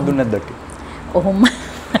රෝසමලක් දුන්නේ නැද්ද අක්කේ?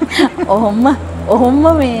 ඔහොම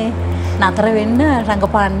මේ නතර වෙන්න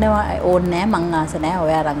රංගපාන්න ඕනේ නැහැ මං ආස නැහැ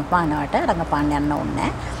ඔයා රංගපාන්න යන්න ඕනේ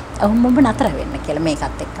නැහැ. ඔහොම නතර වෙන්න කියලා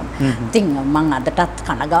මේකත් එක්කම. ඉතින් මම අදටත්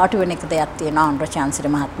කනගාටු වෙන එක දෙයක් තියෙනවා අනුර චාන්සිරි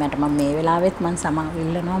මහත්මයාට මම මේ වෙලාවෙත් මම සමාව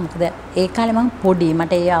ඉල්ලනවා. මොකද ඒ කාලේ මම පොඩි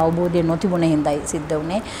මට ඒ අවබෝධය නොතිබුණ හින්දායි සිද්ධ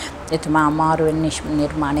වුණේ. එතුමා අමාරුවෙන්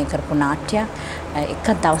නිර්මාණය කරපු නාට්‍යයක් එක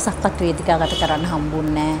දවසක්වත් වේදිකාගත කරන්න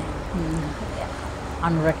හම්බුන්නේ නැහැ.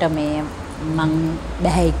 අනුරට මේ මං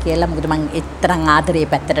බැහැයි කියලා මොකද මං එතරම් ආදරේ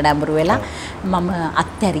පැත්තට නැඹුරු වෙලා මම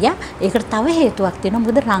අත්හැරියා. ඒකට තව හේතුවක් තියෙනවා.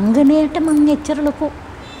 මොකද රංගනයට මං එච්චර ලොකු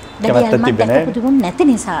නැති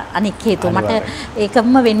නිසා අනික් හේතුව මට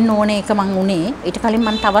ඒකම වෙන්න ඕනේ ඒක මං උනේ. ඊට කලින්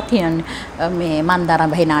මං තවත් මේ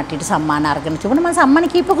මන්දාරම්භේ නාට්‍යයට සම්මාන අරගෙන තිබුණා. මං සම්මාන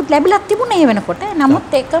කීපකුත් ලැබිලත් තිබුණේ ඒ වෙනකොට.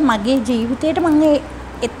 නමුත් ඒක මගේ ජීවිතේට මං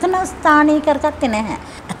එතන ස්ථානීය කරගත්තේ නැහැ.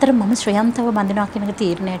 අතර මම ශ්‍රයන්තව බඳිනවා කියන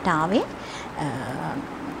තීරණයට ආවේ.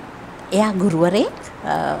 එයා ගුරුවරයෙක්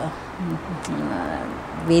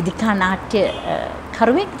වේදිකා නාට්‍ය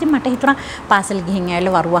කරුවෙක්. ඉතින් මට හිතුණා පාසල් ගිහින්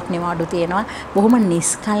ඇවිල්ලා වරුවක් නිවාඩු තියෙනවා. බොහොම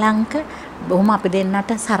නිස්කලංක බොහොම අපි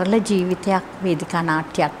දෙන්නට සරල ජීවිතයක් වේදිකා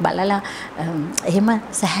නාට්‍යයක් බලලා එහෙම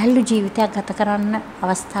සැහැල්ලු ජීවිතයක් ගත කරන්න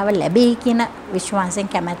අවස්ථාව ලැබෙයි කියන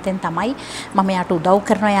විශ්වාසයෙන් කැමැත්තෙන් තමයි මම යාට උදව්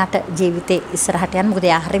කරනවා යාට ජීවිතේ ඉස්සරහට යන්න. මොකද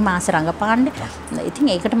යා හරිම ආස රංගපාන්න.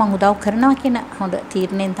 ඉතින් ඒකට මම උදව් කරනවා කියන හොඳ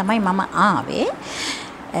තීරණයෙන් තමයි මම ආවේ.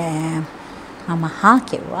 මම හා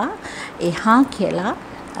කිව්වා. ඒ හා කියලා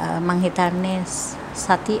මං හිතන්නේ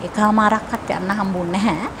සති එකමාරක්වත් යන්න හම්බුනේ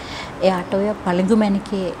නැහැ. එයාට ඔය පළඟු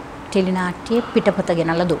මැණිකේ ටෙලිනාට්‍යයේ පිටපත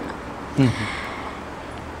ගෙනල්ලා දුන්නා.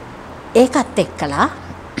 ඒකත් එක්කලා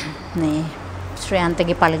මේ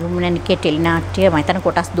ශ්‍රයන්තගේ පළඟු මැණිකේ ටෙලිනාට්‍ය මම හිතන්නේ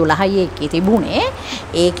කොටස් 12යි ඒකේ තිබුණේ.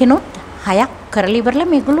 ඒකෙනොත් 6ක් කරලා ඉවරලා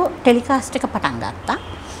මේගොල්ලෝ ටෙලිකාස්ට් එක පටන් ගත්තා.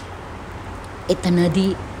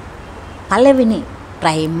 එතනදී පළවෙනි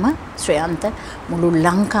ප්‍රයිම්ම ශ්‍රයන්ත මුළු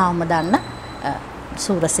ලංකාවම දන්න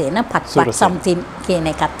සූරසේන පට්පට් සම්තින් කියන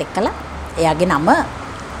එකත් එක්කලා එයාගේ නම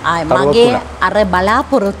මගේ අර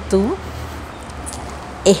බලාපොරොත්තු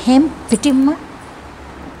එහෙම් පිටින්ම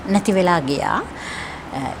නැති වෙලා ගියා.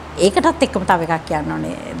 ඒකටත් එක්කම තව එකක් කියන්න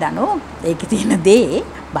ඕනේ දනෝ. ඒකේ තියෙන දේ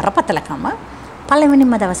බරපතලකම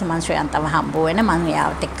පළවෙනිම දවසේ මම ශ්‍රියන්තව හම්බ වෙන මම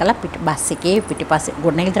එයාට එක්කලා බස් එකේ පිටිපස්සේ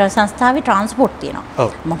ගොඩනැගිලි ද්‍රව්‍ය සංස්ථාවේ ට්‍රාන්ස්පෝර්ට් තියෙනවා.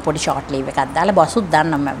 මම පොඩි ෂෝට් ලීව් එකක් දාලා බොසුත්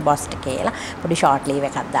දන්නම් බොස් ට කියලා පොඩි ෂෝට් ලීව්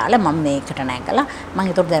එකක් දාලා මම මේකට නැගලා මම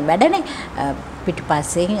ඒතකොට දැන් වැඩනේ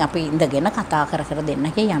පිටිපස්සේ අපි ඉඳගෙන කතා කර කර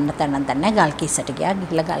දෙන්නකේ යන්න තැනක් දැන් ගල්කිස්සට ගියා.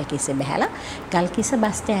 ගිහලා ගල්කිස්සේ බහැලා ගල්කිස්ස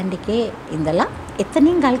බස් ස්ටෑන්ඩ් එකේ ඉඳලා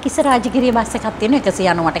එතනින් ගල්කිස්ස රාජගිරිය බස් එකක් තියෙනවා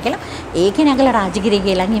 198 කියලා. ඒකේ නැගලා රාජගිරිය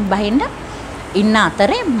ගිහලා බහින්න ඉන්න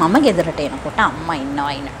අතරේ මම ගෙදරට එනකොට අම්මා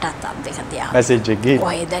ඉන්නවා ඉන්නට අත් දෙක තියා. මැසේජ් එක ගියේ.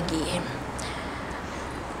 කොහෙද ගියේ?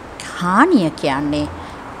 හානිය කියන්නේ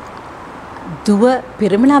දුව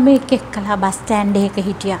පිරිමි ළමයෙක් එක්කලා බස් ස්ටෑන්ඩ් එකක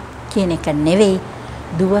හිටියා කියන එක නෙවෙයි.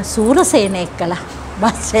 දුව සූරසේන එක්කලා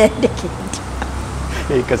බස් ස්ටෑන්ඩ් එකේ හිටියා.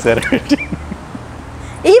 ඒක සරට.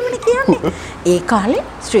 එහෙමනේ කියන්නේ. ඒ කාලේ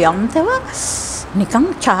ශ්‍රියන්තව නිකන්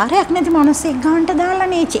චාරයක් නැති මිනිස්සෙක් ගන්නට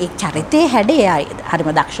දාලානේ ඒ චරිතේ හැඩේ හරිම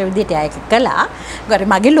දක්ෂ විදිහට එයා ඒක කළා. ගොරේ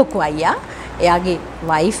මගේ ලොකු අයියා එයාගේ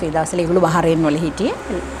වයිෆ් ඒ දවස්වල ඒගොල්ලෝ බහරෙන් වල හිටියේ.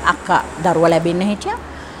 අක්කා දරුවා ලැබෙන්න හිටියා.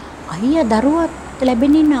 අයියා දරුවා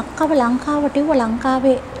ලැබෙන්න ඉන්න අක්කව ලංකාවට එව්වා.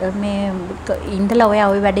 ලංකාවේ මේ ඉඳලා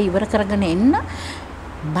ඔයා ওই වැඩ ඉවර කරගෙන එන්න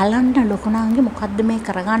බලන්න ලොකුණාගේ මොකද්ද මේ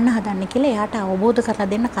කරගන්න හදන්නේ කියලා එයාට අවබෝධ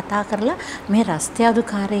කරලා දෙන්න කතා කරලා මේ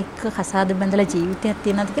රස්තියාදුකාරයෙක් කසාද බැඳලා ජීවිතයක්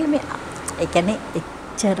තියනවාද කියලා මේ ඒ කියන්නේ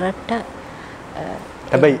එච්චරට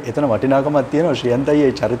හැබැයි එතන වටිනාකමක් තියෙනවා ශ්‍රියන්තයි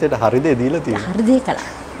ඒ චරිතයට හරි දේ දීලා තියෙනවා. හරි දේ කළා.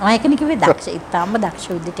 මම ඒකනේ කිව්වේ දක්ෂ ඉතාම දක්ෂ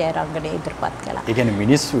විදිහට රංගනයේ ඉදිරිපත් කළා. ඒ කියන්නේ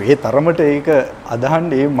මිනිස්සු ඒ තරමට ඒක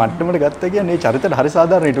අදහන්නේ ඒ මට්ටමට ගත්ත කියන්නේ ඒ චරිතයට හරි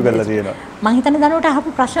සාධාරණ ඉටු කරලා තියෙනවා. මම හිතන්නේ දනුවට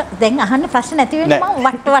අහපු ප්‍රශ්න දැන් අහන්න ප්‍රශ්න නැති වෙන්නේ මම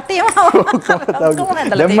වටේම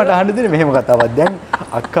දැන් මට අහන්න දෙන්නේ මෙහෙම කතාවක්. දැන්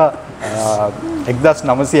අක්කා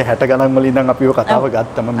 1960 ගණන් වල ඉඳන් අපි ඔය කතාව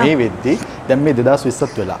ගත්තම මේ වෙද්දි දැන් මේ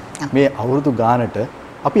 2020ත් වෙලා මේ අවුරුදු ගානට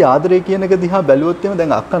අපි ආදරය කියන එක දිහා බැලුවොත් එimhe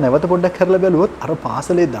දැන් අක්කා නැවත පොඩ්ඩක් කරලා බැලුවොත් අර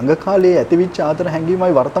පාසලේ දඟ කාලේ ඇතිවිච්ච ආදර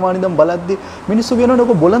හැඟීමයි වර්තමාන ඉඳන් බලද්දි මිනිස්සු කියනවනේ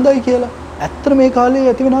ඔක බොළඳයි කියලා. ඇත්තට මේ කාලේ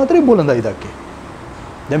ඇති වෙන ආදරේ බොළඳයි දක්කේ.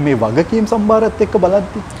 දැන් මේ වගකීම් සම්භාරයත් එක්ක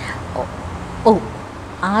බලද්දි ඔව්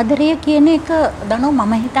ආදරය කියන එක දනෝ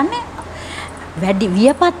මම හිතන්නේ වැඩි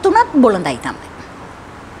වියපත් උනත් බොළඳයි තමයි.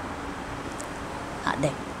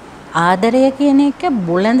 දැන් ආදරය කියන එක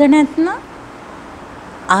බොළඳ නැත්නම්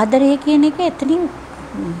ආදරය කියන එක එතනින්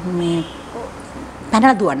මේ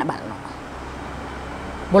පැනලා දුවන්න බලනවා.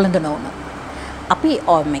 බොළඳ නොවන. අපි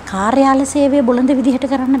මේ කාර්යාල සේවය බොළඳ විදිහට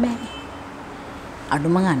කරන්න බෑනේ.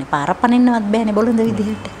 අඩුම ගානේ පාර පනින්නවත් බෑනේ බොළඳ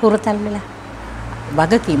විදිහට. හුරතල් වෙලා.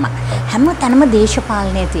 වගකීම. හැම තැනම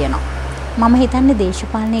දේශපාලනය තියෙනවා. මම හිතන්නේ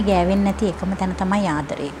දේශපාලනය ගෑවෙන්නේ නැති එකම තැන තමයි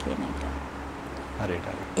ආදරය කියන එක. හරියට.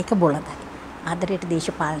 ඒක බොළඳයි. ආදරයට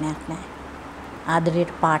දේශපාලනයක් නැහැ.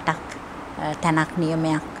 ආදරයට පාටක් තැනක්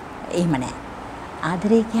නියමයක් එහෙම නැහැ.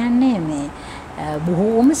 ආදරය කියන්නේ මේ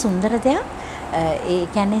බොහෝම සුන්දර දෙයක්. ඒ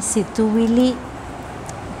කියන්නේ සිතුවිලි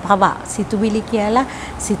පවා සිතුවිලි කියලා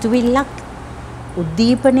සිතුවිල්ලක්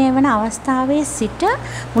උද්දීපනය වෙන අවස්ථාවේ සිට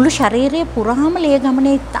මුළු ශරීරයේ පුරාම ලේ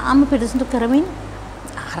ගමනේ තාම පිරිසිදු කරමින්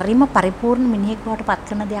හරිම පරිපූර්ණ මිනිහෙක් බවට පත්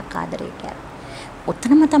කරන දෙයක් ආදරය කියන්නේ.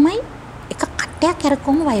 උතනම තමයි එක කට්ටයක්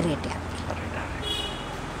කරකොම වෛරයට යන්නේ.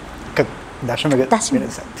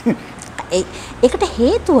 ඒකට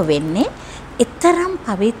හේතුව වෙන්නේ එතරම්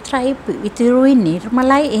පවිත්‍රයි විතිරුයි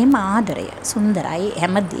නිර්මලයි එහෙම ආදරය සුන්දරයි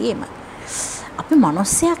හැමදේම. අපි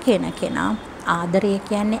මනුස්සයා කියන කෙනා ආදරය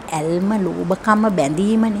කියන්නේ ඇල්ම ලෝභකම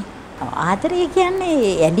බැඳීමනේ. ආදරය කියන්නේ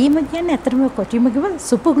ඇලීම කියන්නේ අතරම කොටිම කිව්ව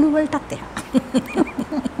සුපුග්ලු වලටත් එහා.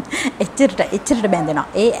 එච්චරට බැඳෙනවා.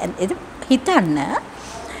 ඒ හිතන්න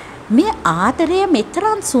මේ ආදරය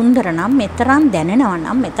මෙතරම් සුන්දර නම් මෙතරම් දැනෙනවා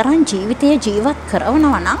නම් මෙතරම් ජීවිතය ජීවත්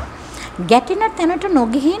කරනවා නම් ගැටෙන තැනට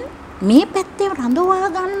නොගිහින් මේ පැත්තේ රඳවා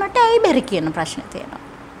ගන්නට ඇයි බැරි කියන ප්‍රශ්නේ තියෙනවා.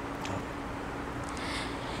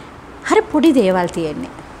 හරි පොඩි දේවල්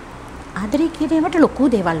තියෙන්නේ. ආදරය කියනවට ලොකු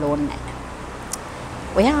දේවල් ඕනේ නැහැ.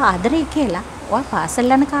 ඔයා ආදරය කියලා ඔයා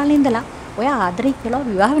පාසල් යන කාලේ ඉඳලා ඔයා ආදරය කියලා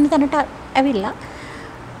විවාහ වෙන තැනට ඇවිල්ලා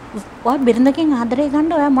ඔයා බිරිඳකින් ආදරය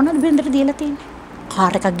ගන්න ඔයා මොනවද බිරිඳට දීලා තියෙන්නේ?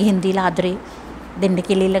 කාර් එකක් ගෙහින් දීලා ආදරේ දෙන්න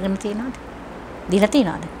කියලා ඉල්ලගෙන තියනවාද? දීලා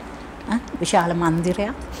තියනවාද? විශාල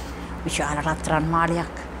මන්දිරයක්, විශාල රත්රන්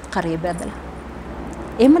මාලයක් කරේ බැඳලා.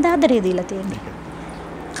 එහෙමද ආදරේ දීලා තියෙන්නේ?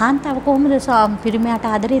 කාන්තාව කොහොමද පිරිමියාට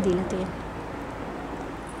ආදරේ දීලා තියෙන්නේ?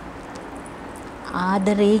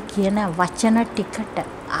 ආදරේ කියන වචන ටිකට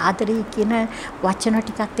ආදරේ කියන වචන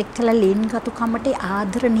ටිකත් එක්කලා ලීන්ගතුකමට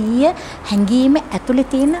ආදරණීය හැඟීම ඇතුලේ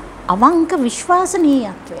තියෙන අවංක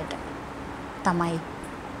විශ්වාසනීයත්වයට තමයි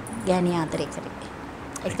ගෑණි ආදරේ කරේ.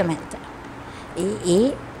 ඒකම ඇත්ත. ඒ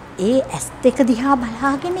ඒ ඇස් දෙක දිහා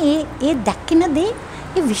බලාගෙන ඒ දැකින දේ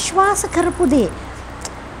ඒ විශ්වාස කරපු දේ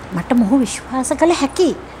මට මොහො විශ්වාස කළ හැකි.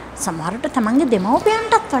 සමහරට තමන්ගේ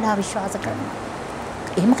දෙමව්පියන්ටත් වඩා විශ්වාස කරනවා.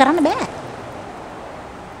 එහෙම කරන්න බෑ.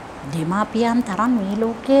 දෙමාපියන් තරම් මේ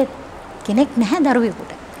ලෝකේ කෙනෙක් නැහැ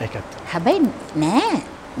දරුවෙකුට. ඒකත්. හැබැයි නෑ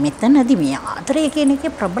මෙතනදී මේ ආදරය කියන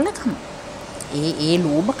එකේ ප්‍රබලකම. ඒ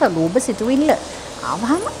ලෝභ සිතුවිල්ල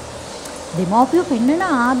ආවහම දෙමව්පියෝ පෙන්වන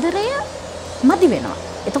ආදරය මදි වෙනවා.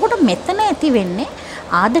 එතකොට මෙතන ඇති වෙන්නේ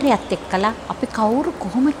ආදරයත් එක්කලා අපි කවුරු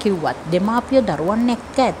කොහොම කිව්වත් දෙමාපිය දරුවන්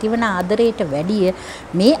එක්ක ඇතිවන ආදරයට වැඩිය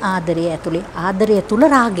මේ ආදරය ඇතුලේ ආදරය තුල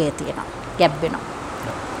රාගය තියෙනවා. ගැබ් වෙනවා.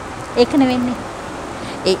 ඒකනේ වෙන්නේ.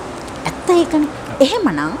 ඒ ඇත්ත ඒකනේ.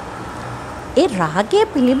 එහෙමනම් ඒ රාගය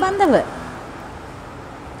පිළිබඳව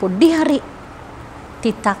පොඩි හරි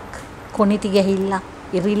තිතක් කොනිති ගහිල්ලා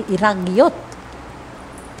ඉරක් ගියොත්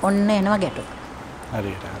ඔන්න එනවා ගැටුම.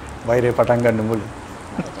 හරියට හරි. වෛරය පටන් ගන්න මුල.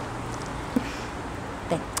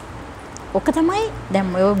 ඔක තමයි දැන්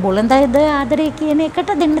ඔය බොළඳද ආදරය කියන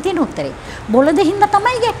එකට දෙන්න තියෙන උත්තරේ. බොළඳ හින්දා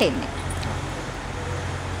තමයි ගැටෙන්නේ.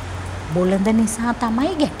 බොළඳ නිසා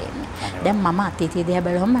තමයි ගැටෙන්නේ. දැන් මම අතීතයේ දිහා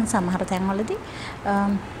බලුවම මම සමහර තැන්වලදී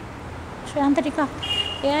ශ්‍රයන්ත ටිකක්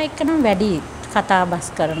එයා එක්කනම් වැඩි කතා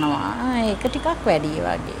බස් කරනවා. ඒක ටිකක් වැඩි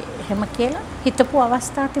වගේ. එහෙම කියලා හිතපු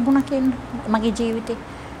අවස්ථා තිබුණා කියන්නේ මගේ ජීවිතේ.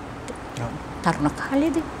 තරුණ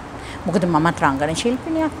කාලේදී මොකද මම රංගන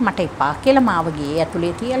ශිල්පිනියක් මට එපා කියලා මාව ගියේ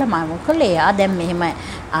ඇතුලේ තියලා මම කළේ. එයා දැන් මෙහෙම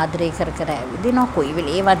ආදරේ කර කර ඇවිදිනවා. කොයි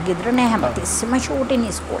වෙලේවත් ගෙදර නෑ. හැමතිස්සෙම ෂූටින්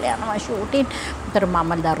ඉස්කෝලේ යනවා ෂූටින්. උතර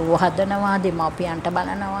මම දරුවෝ හදනවා, දෙමාපියන්ට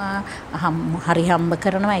බලනවා, හරි හම්බ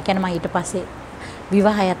කරනවා. ඒ කියන්නේ මම ඊට පස්සේ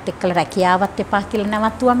විවාහයත් එක්කලා රැකියාවත් එපා කියලා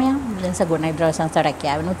නැවතුවා මෙයා. දැන් සගොනයි ද්‍රව සංස්ථා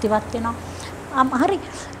රැකියාවෙනුත් ඉවත් වෙනවා. හරි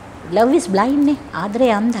love is blind නේ.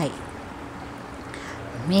 ආදරේ අන්ධයි.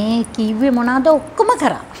 මේ කිව්වේ මොනවාද ඔක්කොම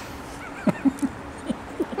කරා.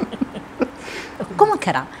 ඔක්කොම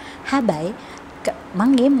කරා. හැබැයි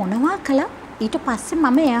මම ඒ මොනවා කළා ඊට පස්සේ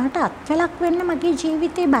මම එයාට අත්වලක් වෙන්න මගේ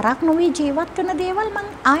ජීවිතේ බරක් නොවි ජීවත් වෙන දේවල් මම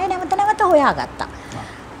ආයෙ නැවත හොයාගත්තා.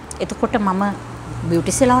 එතකොට මම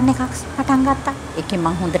බියුටි සලෝන් එකක් පටන් ගත්තා. ඒකෙන්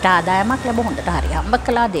මම හොඳට ආදායමක් ලැබුවා. හොඳට හරි හම්බ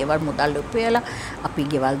කළා. දේවල් මුදල් උපයලා අපි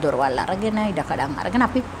ගෙවල් දොරවල් අරගෙන ඉඩකඩම් අරගෙන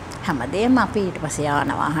අපි හැමදේම අපි ඊට පස්සේ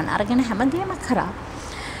යාන වාහන අරගෙන හැමදේම කරා.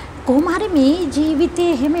 කොහොම හරි මේ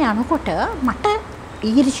ජීවිතේ එහෙම යනකොට මට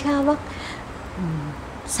ඊර්ෂ්‍යාවක්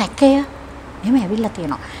සැකය එහෙම ඇවිල්ලා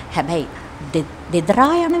තියෙනවා. හැබැයි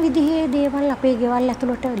දෙදරා යන විදිහේ දේවල් අපේ ගෙවල්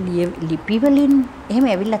ඇතුළට ලිපි වලින් එහෙම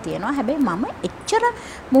ඇවිල්ලා තියෙනවා. හැබැයි මම එච්චර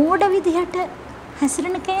මෝඩ විදිහට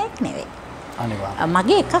හැසිරෙන කෙනෙක් නෙවෙයි. අනිවාර්යයෙන්.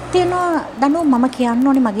 මගේ එකක් තියෙනවා දනෝ මම කියන්න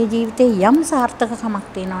ඕනේ මගේ ජීවිතේ යම් සාර්ථකකමක්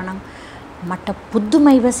තියෙනවා නම් මට පුදුම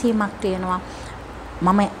ඉවසීමක් තියෙනවා.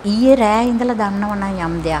 මම ඊයේ රෑ ඉඳලා දන්නවනම්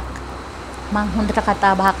යම් දෙයක් මම හොඳට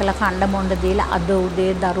කතා බහ කරලා කණ්ඩ මොණ්ඩ දීලා අද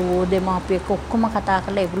උදේ දරුවෝ දෙමාපියෙක් ඔක්කොම කතා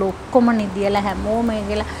කරලා ඒගොල්ලෝ ඔක්කොම නිදියලා හැමෝම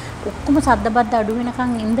ඒගොල්ලෝ ඔක්කොම සද්දබද්ද අඩු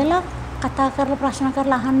වෙනකන් ඉඳලා කතා කරලා ප්‍රශ්න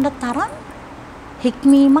කරලා අහන්න තරම්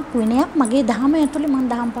හික්මීමක් විනයක් මගේ දහම ඇතුලේ මම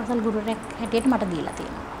දහම් පාසල් ගුරුවරයෙක් හැටියට මට දීලා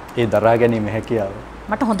තියෙනවා. ඒ දරා ගැනීම හැකියාව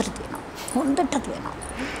මට හොඳට තියෙනවා. හොඳට තියෙනවා.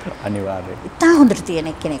 අනිවාර්යයෙන්. ඉතින් හොඳට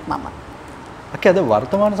තියෙන කෙනෙක් මම. අද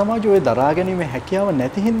වර්තමාන සමාජයේ ඔය දරා ගැනීම හැකියාව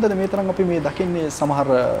නැති හින්දාද මේ තරම් අපි මේ දකින්නේ සමහර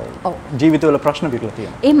ජීවිතවල ප්‍රශ්න පිටලා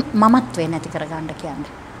තියෙනවා. ඒ මමත්වේ නැති කරගන්න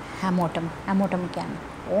කියන්නේ හැමෝටම කියන්නේ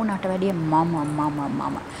ඕනට වැඩිය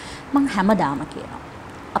මම හැමදාම කියනවා.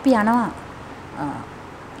 අපි යනවා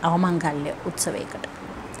අවමංගල්‍ය උත්සවයකට.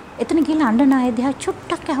 එතන ගිහලා අඬන අය දිහා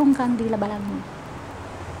චුට්ටක් අහුම්කන් දීලා බලන්න.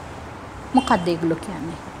 මොකක්ද ඒගොල්ලෝ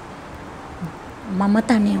කියන්නේ? මම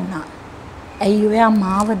තනි වුණා. ඇයි ඔයා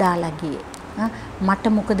මාව දාලා ගියේ? මට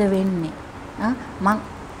මොකද වෙන්නේ? මං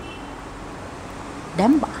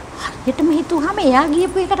දැන් හරියටම හිතුවාම එයා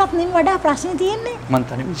ගියපු එකටත් නෙන් වඩා ප්‍රශ්නේ තියෙන්නේ. මං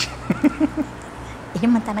තනි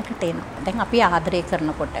එහෙම තැනකට එනවා. දැන් අපි ආදරය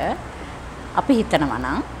කරනකොට අපි හිතනවා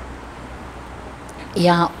නම්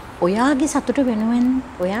එයා ඔයාගේ සතුට වෙනුවෙන්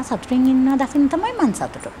ඔයා සතුටින් ඉන්නවා දකින්න තමයි මං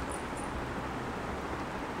සතුට.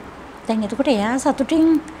 දැන් එතකොට එයා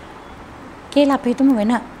සතුටින් කියලා අපි හිතමු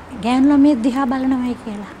වෙන ගෑනු ළමයෙක් දිහා බලනවායි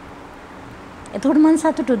කියලා. එතකොට මං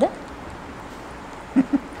සතුටුද?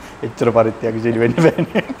 එච්චර පරිත්‍යාගශීලී වෙන්න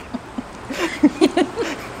බෑනේ.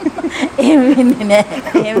 එහෙම වෙන්නේ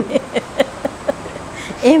නැහැ.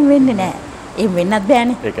 එහෙම වෙන්නේ නැහැ. එහෙම වෙන්නත්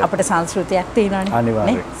බෑනේ. අපේ සංස්කෘතියක්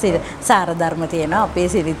තියෙනවානේ. නේ? සාර ධර්ම තියෙනවා. අපේ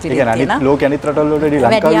සිරිත් විරිත් තියෙනවා. ඒ කියන්නේ ලෝක අනිත් රටවල වලදී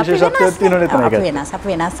ලංකාවේ විශේෂත්වයක් තියෙනවනේ එතන. අපි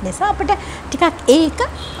වෙනස් නිසා අපිට ටිකක් ඒක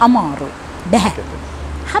අමාරුයි. බෑ.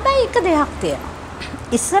 හැබැයි එක දෙයක් තියෙනවා.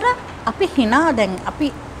 ඉස්සර අපි hina දැන්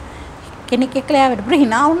අපි කෙනෙක් එක්කලා වැඩ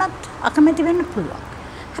hina වුණත් අකමැති වෙන්න පුළුවන්.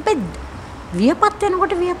 හැබැයි වියපත්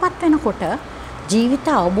වෙනකොට ජීවිත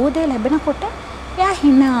අවබෝධය ලැබෙනකොට එයා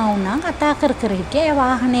hina වුණා කතා කර කර හිටියා. ඒ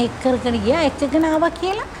වාහනේ කර කර ගියා එකගෙන ආවා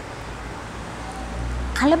කියලා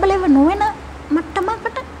කලබලව නොවන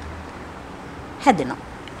මට්ටමකට හැදෙනවා.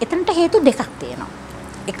 එතනට හේතු දෙකක් තියෙනවා.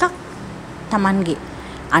 එකක් Tamanගේ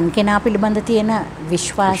අන්කෙනා පිළිබඳ තියෙන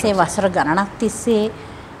විශ්වාසයේ වසර ගණනක් තිස්සේ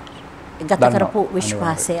ගත කරපු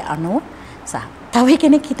විශ්වාසය අනුව සහ තව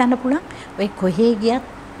කෙනෙක් හිතන්න පුළුවන් ඔය කොහේ ගියත්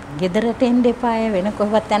ගෙදරට එන්න එපාය වෙන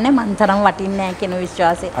කොහෙවත් යන්නේ මං තරම් වටින්නේ නැහැ කියන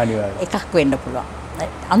විශ්වාසය එකක් වෙන්න පුළුවන්.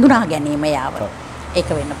 අඳුනා ගැනීම යාව. ඒක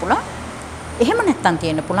වෙන්න පුළුවන්. එහෙම නැත්තම්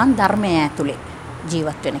තියෙන්න පුළුවන් ධර්මය ඇතුලේ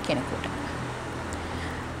ජීවත් වෙන කෙනෙකුට.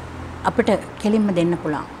 අපිට කෙලින්ම දෙන්න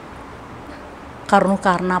පුළුවන්. කරුණු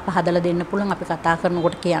කාරණා පහදලා දෙන්න පුළුවන්. අපි කතා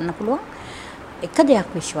කරනකොට කියන්න පුළුවන්. එක දෙයක්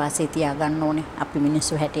විශ්වාසය තියාගන්න ඕනේ. අපි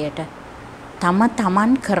මිනිස්සු හැටියට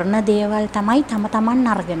තමන් කරන දේවල් තමයි තමන්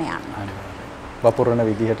අරගෙන යන්නේ. වපුරන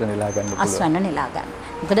විදිහට නෙලා ගන්න පුළුවන්. අස්වැන්න නෙලා ගන්න.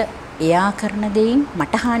 මොකද එයා කරන දෙයින්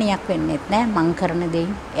මට හානියක් වෙන්නේත් නැහැ. මං කරන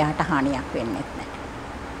දෙයින් එයාට හානියක් වෙන්නේත් නැහැ.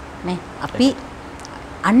 නේ? අපි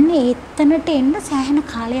අන්නේ එතනට එන්න සෑහෙන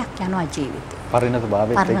කාලයක් යනවා ජීවිතේ. පරිණත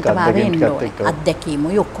භාවයත් එක්ක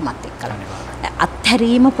අත්දැකීමුයි ඔක්කොමත් එක්කලා.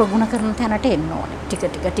 අත්හැරීම ප්‍රගුණ කරන තැනට එන්න ඕනේ.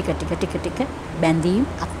 ටික බැඳීම්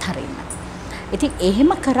අත්හරින්න. ඉතින්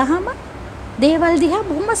එහෙම කරාම දේවල් දිහා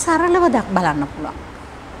බොහොම සරලව බලන්න පුළුවන්.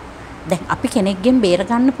 දැන් අපි කෙනෙක්ගෙන් බේර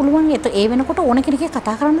ගන්න පුළුවන්. ඒ වෙනකොට ඕන කෙනෙක්ගේ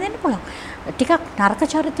කතා කරන්න දෙන්න පුළුවන්. ටිකක් නරක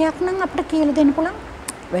චරිතයක් නම් අපිට කියලා දෙන්න පුළුවන්.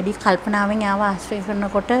 වැඩි කල්පනාවෙන් ආව ආශ්‍රය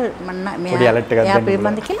කරනකොට මෙයා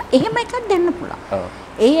පිළිබඳ කියලා එහෙම එකක් දෙන්න පුළුවන්.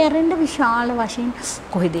 ඒ ඇරෙන්න විශාල වශයෙන්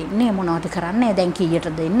කොහෙද ඉන්නේ මොනවද කරන්නේ දැන් කීයට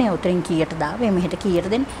දෙන්නේ උතරින් කීයට දාවේ මෙහෙට කීයට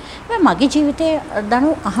දෙන්නේ මගේ ජීවිතේ දනු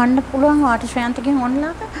අහන්න පුළුවන් වාට ශ්‍රයන්තගෙන්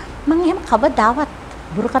ඔන්ලාක මම එහෙම කවදාවත්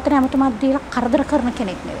දුරකථන ඇමතුමක් දීලා කරදර කරන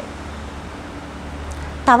කෙනෙක් නෙවෙයි.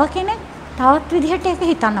 තව කෙනෙක් තවත් විදිහට ඒක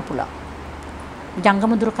හිතන්න පුළුවන්.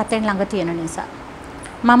 ජංගම දුරකථන ළඟ තියෙන නිසා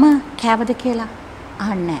මම කෑවද කියලා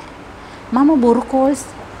අහන්නේ නැහැ. මම බොරු කෝල්ස්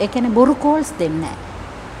ඒ කියන්නේ බොරු කෝල්ස් දෙන්නේ නැහැ.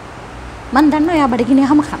 මම දන්නවා එයා බඩගිනි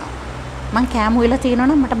යහම කනවා. මං කෑම උයලා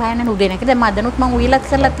තියෙනවනම් මට බය නැහැ උදේ නැක. දැන් මදනුත් මං උයලත්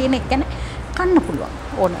කරලා තියෙන එක කියන්නේ කන්න පුළුවන්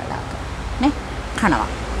ඕන වෙලාවක. නේ? කනවා.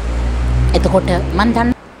 එතකොට මං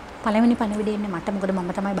දන්න පළවෙනි පණිවිඩේ ඉන්නේ මට මොකද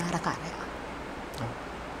මම තමයි බාරකාරයා.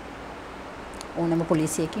 ඕනම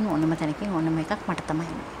පොලිසියකින් ඕනම තැනකින් ඕනම එකක් මට තමයි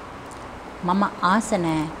ඉන්නේ. මම ආස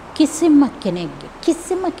නැහැ කිසිම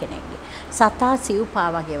කෙනෙක්ගේ සතා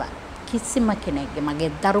සිව්පාවගේවත් කිසිම කෙනෙක්ගේ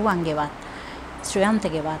මගේ දරුවන්ගේවත්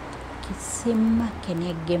ශ්‍රයන්තගේවත් කිසිම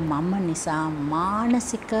කෙනෙක්ගේ මම නිසා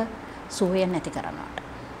මානසික සුවය නැති කරනවට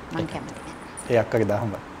මං කැමති නැහැ. ඒ අක්කගේ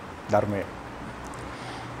ධර්මය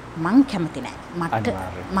මං කැමති නැහැ.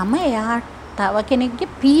 මම එයා තව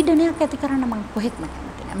කෙනෙක්ගේ පීඩනයක් ඇති කරන්න මං කොහෙත්ම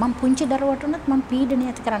කැමති නැහැ. මං පුංචි දරුවට උනත් මං පීඩනය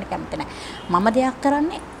ඇති කරන්න කැමති නැහැ. මම දෙයක්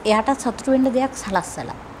කරන්නේ එයාට සතුටු වෙන්න දෙයක්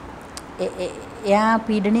සලස්සලා. එයා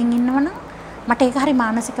පීඩණයෙන් ඉන්නවනම් මට ඒක හරි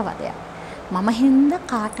මානසික වදයක්. මම හින්දා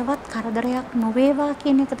කාටවත් කරදරයක් නොවේවා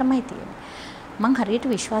කියන එක තමයි තියෙන්නේ. මං හරියට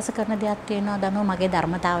විශ්වාස කරන දෙයක් තියෙනවා දනෝ මගේ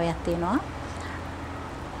ධර්මතාවයක් තියෙනවා.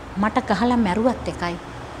 මට ගහලා මැරුවත් එකයි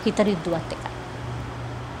හිත රිද්දුවත් එකයි.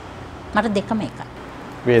 මට දෙකම එකයි.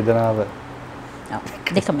 වේදනාව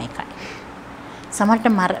දෙකම එකයි. සමහරට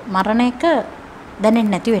මරණ එක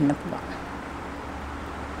දැනෙන්නේ නැති වෙන්න පුළුවන්.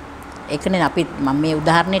 ඒකනේ අපි මම මේ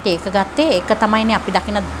උදාහරණයට ඒක ගත්තේ ඒක තමයිනේ අපි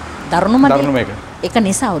දකින දරුණුම දේ. ඒක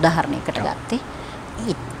නිසා උදාහරණයකට ගත්තේ.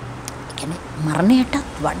 ඒ කියන්නේ මරණයටත්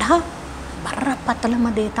වඩා බරපතලම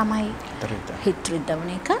දේ තමයි හිත රිදවන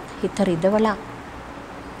එක. හිත රිදවලා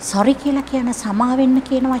සෝරි කියලා කියන සමා වෙන්න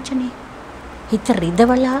කියන වචනේ. හිත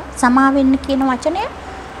රිදවලා සමා වෙන්න කියන වචනය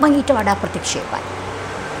මම ඊට වඩා ප්‍රතික්ෂේපයි.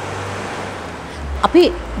 අපි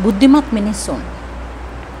බුද්ධිමත් මිනිස්සුන්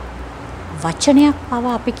වචනයක්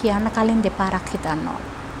පවා අපි කියන්න කලින් දෙපාරක් හිතන්න ඕන.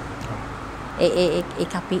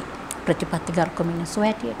 ඒක අපි ප්‍රතිපත්තිගරුක මිනිස්සු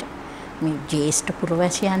හැටියට මේ ජේෂ්ඨ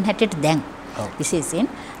පුරවැසියන් හැටියට දැන් විශේෂයෙන්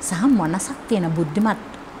සහ මනසක් තියෙන බුද්ධිමත්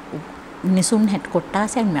මිනිසුන් හැට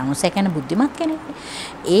කොටාසයන් මනුස්සය කියන බුද්ධිමත් කෙනෙක්.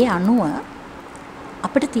 ඒ අනුව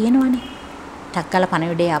අපිට තියෙනවනේ ටක්කල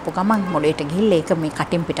පණවිඩේ ආපු ගමන් මොළේට ගිහිල්ලා ඒක මේ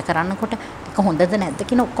කටින් පිට කරනකොට ඒක හොඳද නැද්ද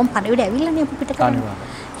කියන ඔක්කොම පණවිඩ ඇවිල්ලානේ අපි පිට කරනවා.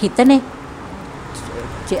 හිතනේ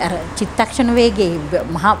අර චිත්තක්ෂණ වේගයේ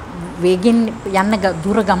මහා වේගෙන් යන්න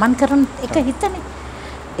දුර ගමන් කරන එක හිතනේ.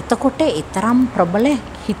 එතකොට ඊතරම් ප්‍රබල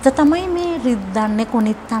හිත තමයි මේ රිද්දන්නේ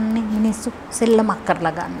කොනිටන්නේ මිනිස්සු සෙල්ලමක්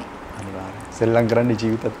කරලා ගන්නෙ. අනිවාර්යයෙන්. සෙල්ලම් කරන්නේ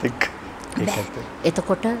ජීවිතත් එක්ක.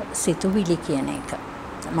 එතකොට සිතුවිලි කියන එක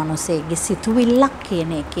මනුස්සයෙක්ගේ සිතුවිල්ලක්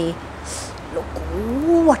කියන එකේ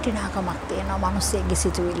ලොකු වටිනාකමක් තියෙනවා මනුස්සයෙක්ගේ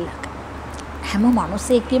සිතුවිල්ලක. හැම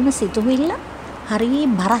මනුස්සයෙක්ගේම සිතුවිල්ල හරිය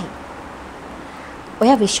බරයි.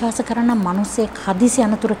 ඔයා විශ්වාස කරන මනුස්සයෙක් හදිසි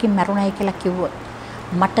අනතුරකින් මැරුණයි කියලා කිව්වොත්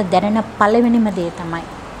මට දැනෙන පළවෙනිම දේ තමයි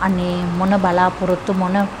අනේ මොන බලාපොරොත්තු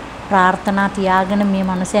මොන ප්‍රාර්ථනා තියාගෙන මේ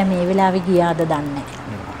මනුස්සයා මේ වෙලාවේ ගියාද දන්නේ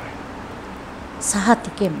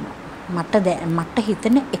සහතිකෙම මට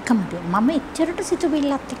හිතෙන එකම දේ මම එච්චරට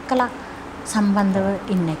සිතුවිල්ලත් එක්කලා සම්බන්ධව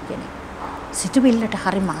ඉන්න කෙනෙක්. සිතුවිල්ලට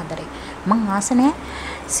හරි ආදරේ. මං ආස නැහැ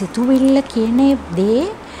සිතුවිල්ල කියන දේ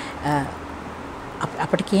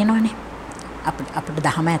අපිට කියනවනේ අපිට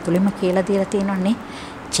දහම ඇතුළෙම කියලා දීලා තියෙනවනේ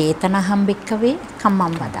චේතනහම් බික්කවේ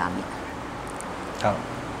කම්මම් වදාමි. ඔව්.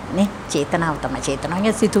 නේ චේතනාව තමයි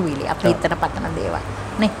චේතනාවේ සිතුවිලි අපි හිතන පතන දේවල්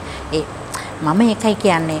නේ ඒ මම ඒකයි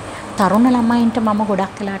කියන්නේ තරුණ ළමයින්ට මම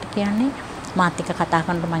ගොඩක් වෙලාට කියන්නේ මාත් එක්ක කතා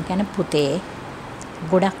කරනකොට මම කියන්නේ පුතේ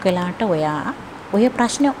ගොඩක් වෙලාට ඔය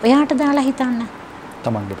ප්‍රශ්නේ ඔයාට දාලා හිතන්න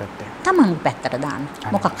තමන්ගේ පැත්තට දාන්න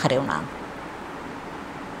මොකක් හරි වුණාම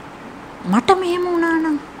මට මෙහෙම වුණා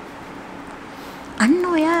නම් අන්න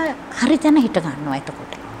ඔයා හරි තැන හිට ගන්නවා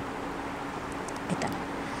එතකොට එතන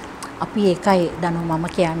අපි ඒකයි දනෝ මම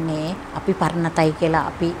කියන්නේ අපි පරණතයි කියලා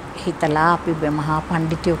අපි හිතලා අපි මහා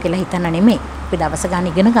පඬිතුයෝ කියලා හිතන නෙමෙයි අපි දවස ගන්න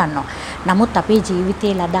ඉගෙන ගන්නවා. නමුත් අපේ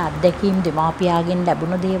ජීවිතයේ ලද අත්දැකීම් දෙමාපියාගෙන්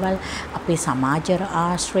ලැබුණ දේවල් අපේ සමාජ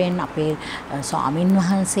ආශ්‍රයෙන් අපේ ස්වාමින්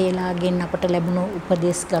වහන්සේලාගෙන් අපට ලැබුණු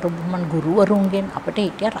උපදේශ කරුබුමන් ගුරුවරුන්ගෙන් අපට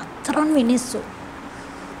හිටිය රත්තරන්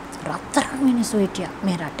මිනිස්සු හිටියා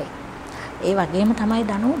මේ රටේ. ඒ වගේම තමයි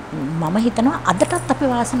දනෝ මම හිතනවා අදටත් අපි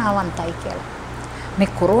වාසනාවන්තයි කියලා. මේ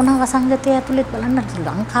කොරෝනා වසංගතය ඇතුළේ බලන්න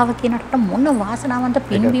ලංකාව කියන රට මොන වාසනාවන්ත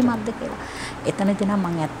පින්වීමක්ද කියලා. එතනදී නම්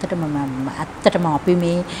මම ඇත්තටම අපි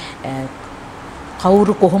මේ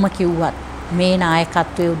කවුරු කොහොම කිව්වත් මේ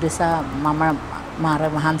නායකත්වයේ උදෙසා මම මාර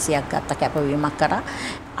මහන්සියක් ගත්ත කැපවීමක් කරා.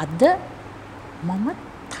 අද මම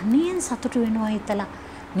තනියෙන් සතුටු වෙනවා හිතලා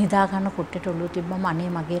නිදා ගන්න කුට්ටේට ඔළුව තිබ්බම අනේ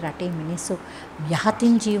මගේ රටේ මිනිස්සු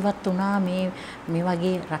යහතින් ජීවත් වුණා මේ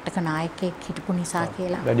වගේ රටක නායකයෙක් හිටපු නිසා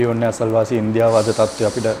කියලා. වැඩි ඕනේ අසල්වාසී ඉන්දියාව අද තත්ත්වය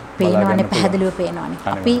අපිට පේනවනේ පැහැදිලිව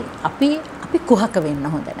පේනවනේ. අපි කුහක වෙන්න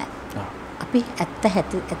හොඳ නැහැ. අපි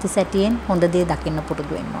ඇත්ත සැටියෙන් හොඳ දේ දකින්න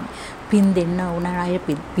පුරුදු වෙන්න ඕනේ. පින් දෙන්න ඕන අය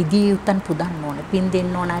පිදී උතන් පුදන්න ඕනේ. පින්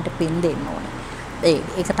දෙන්න ඕන අයට පින් දෙන්න ඕනේ.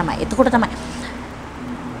 ඒක තමයි. එතකොට තමයි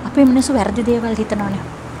අපේ මිනිස්සු වැරදි දේවල් හිතනවනේ.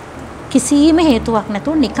 කිසිම හේතුවක්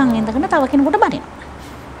නැතුව නිකන් ඉඳගෙන තව කෙනෙකුට බනිනවා.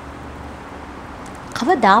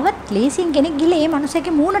 කවදාවත් ලේසියෙන් කෙනෙක් ගිහලා ඒ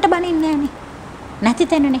මනුස්සයාගේ මූණට බනින්නේ නැහනේ. නැති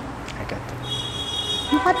තැනනේ.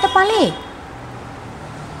 මොකද්ද ඵලේ?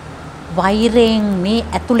 වෛරයෙන් මේ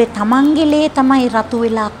ඇතුලේ තමන්ගේ ලේ තමයි රතු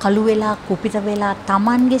වෙලා කළු වෙලා කුපිත වෙලා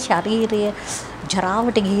තමන්ගේ ශරීරය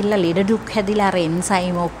ජරාවට ගිහිල්ලා ලෙඩ දුක් හැදිලා අර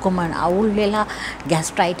එන්සයිම ඔක්කොම අවුල් වෙලා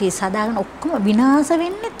ગેස්ට්‍රයිටිස් හදාගෙන ඔක්කොම විනාශ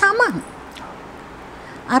වෙන්නේ තමන්.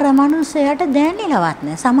 අර මනුස්සයාට දැනෙලවත්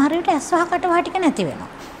නැහැ. සමහර විට ඇස් වහකට වාටික නැති වෙනවා.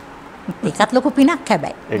 ඒකත් ලොකු පිනක්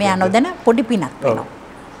හැබැයි. මෙයා නොදැන පොඩි පිනක් වෙනවා.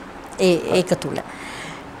 ඒක තුල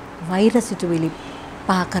වෛරසිතුවිලි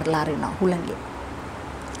පහ කරලා අරිනවා හුලඟේ.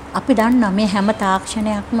 අපි දන්නා මේ හැම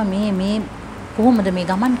තාක්ෂණයක්ම මේ කොහොමද මේ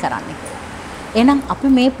ගමන් කරන්නේ කියලා. එහෙනම් අපි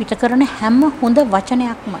මේ පිට කරන හැම හොඳ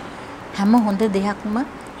වචනයක්ම හැම හොඳ දෙයක්ම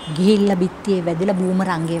ගිහිල්ලා බිත්තියේ වැදිලා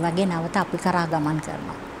බූමරංගේ වගේ නැවත අපි කරා ගමන්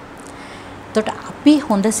කරනවා. එතකොට අපි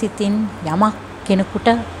හොඳ සිතින් යමක් කෙනෙකුට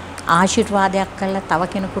ආශිර්වාදයක් කළා තව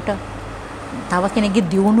කෙනෙකුගේ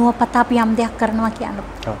දියුණුව පතා අපි යම් දෙයක් කරනවා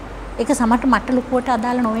කියනවා. ඒක සමහරට මට ලොකුවට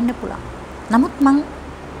අදාළ නොවෙන්න පුළුවන්. නමුත් මං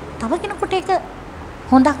තව කෙනෙකුට ඒක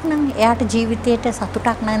හොඳක් නම් එයාට ජීවිතේට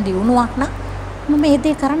සතුටක් නම් දියුණුවක් නම් මම මේ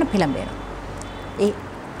දේ කරන්න පෙළඹෙනවා.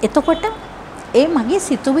 එතකොට ඒ මගේ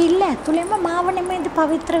සිතුවිල්ල ඇතුළෙම මාව නෙමෙයිද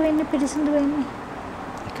පවිත්‍ර වෙන්නේ පිරිසිදු වෙන්නේ.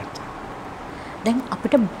 දැන්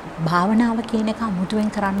අපිට භාවනාව කියන එක අමුතුවෙන්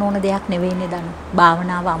කරන්න ඕන දෙයක් නෙවෙයිනේ දනු.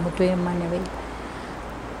 භාවනාව අමුතුවෙන්ම නෙවෙයි.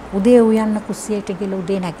 උදේ උයන්න කුස්සියට ගිහලා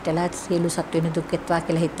උදේ නැගිටලා සියලු සත්වෙන දුක්ඛත්වා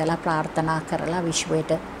කියලා හිතලා ප්‍රාර්ථනා කරලා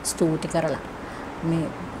විශ්වයට ස්තුති කරලා මේ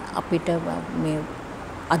අපිට මේ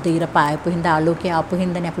අද ඉර පායපු හින්දා ආලෝකයේ ආපු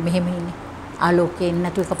හින්දානේ අපි මෙහෙම ඉන්නේ. ආලෝකයේ ඉන්න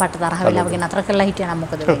නැතු එකපාරට තරහ වෙලා වගේ නතර කරලා හිටියා නම්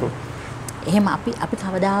මොකද වෙන්නේ? එහෙම අපි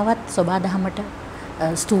කවදාවත් සබාදහමට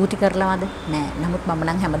ස්තුති කරලාද නෑ. නමුත් මම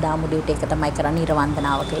නම් හැමදාම උදේට ඒක තමයි කරන්නේ ඉර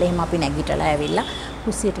වන්දනාව කියලා. එහෙම අපි නැගිටලා ඇවිල්ලා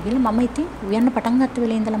කුස්සියට ගිහලා මම ඉතින් උයන්න පටන් ගත්ත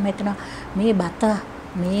වෙලේ ඉඳලා මෙතන මේ බත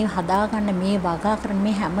මේ හදාගන්න මේ වගා කරන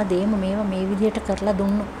මේ හැම දෙයක්ම මේවා මේ විදිහට කරලා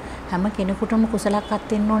දුන්නු හැම කෙනෙකුටම කුසලයක්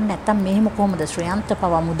අත්වෙන්න ඕනේ. නැත්තම් මෙහෙම කොහොමද ශ්‍රියන්ත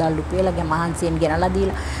පව මුදල් රුපියලගේ මහන්සියෙන් ගෙනලා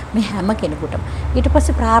දීලා මේ හැම කෙනෙකුටම ඊට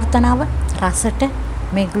පස්සේ ප්‍රාර්ථනාව රසට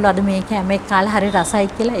මේගොල්ලෝ අද මේක හැම කාලේ හරි රසයි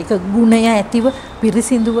කියලා ඒක ගුණය ඇතිව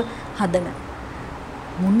පිරිසිදුව හදන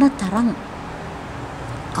මුන්න තරම්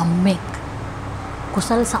අම්මෙක්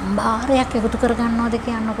කුසල් සම්භාරයක් එකතු කර ගන්නවද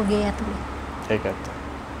කියන්නකො ගේ ඇතුලේ. ඒකත්.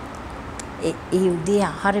 ඒ උදේ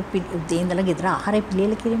ආහාර උදේ ඉඳලා ගෙදර ආහාර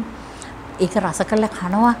පිළියෙල කිරීම. ඒක රස කළා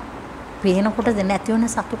කනවා පේනකොට නැති වෙන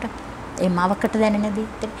සතුට. ඒ මවකට දැනෙන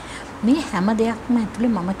දේ. මේ හැම දෙයක්ම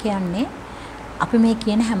ඇතුලේ මම කියන්නේ අපි මේ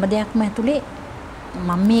කියන හැම දෙයක්ම ඇතුලේ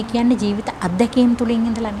මම මේ කියන්නේ ජීවිත අත්දැකීම් තුලින්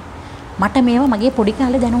ඉඳලානේ. මට මේවා මගේ පොඩි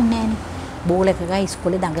කාලේ දැනුන්නේ නැහනේ. බෝලක ගා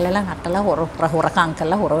ඉස්කෝලේ දඟලලා නටලා හොරකම්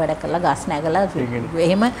කරලා හොර වැඩ කරලා ගස් නැගලා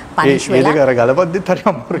එහෙම පනිෂ් වෙලා ඒක අර ගලපද්දිත් හරි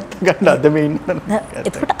අමාරුත් ගන්න අද මේ ඉන්න.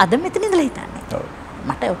 එතකොට අද මෙතන ඉඳලා හිතන්නේ.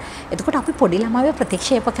 මට එතකොට අපි පොඩි ළමයිව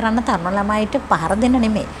ප්‍රතික්ෂේප කරන්න තරුණ ළමයිට පහර දෙන්න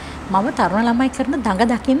නෙමෙයි. මම තරුණ ළමයි කරන දඟ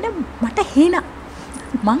දකින්න මට හිනා.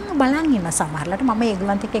 මං බලන් ඉන්න සමහරලාට මම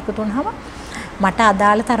ඒගොල්ලන්ත් එක්ක එකතු වුණාම මට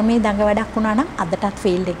අදාළ තරමේ දඟ වැඩක් වුණා නම් අදටත්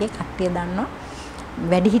ෆීල්ඩ් එකේ කට්ටිය දන්නවා.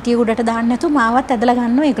 වැඩි හිටිය උඩට දාන්න නැතුව මාවත් ඇදලා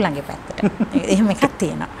ගන්නවා ඒගොල්ලන්ගේ පැත්තට. එහෙම එකක්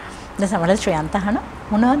තියෙනවා. දැන් සමහරවල් ශ්‍රියන්ත අහන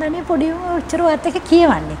මොනවද අනේ පොඩි උච්චර ඔයත් එක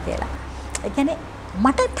කියවන්නේ කියලා. ඒ කියන්නේ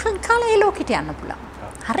මට ටංකාලා ඒ ලෝකෙට යන්න පුළුවන්.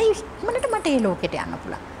 හරි ඉක්මනට මට ඒ ලෝකෙට යන්න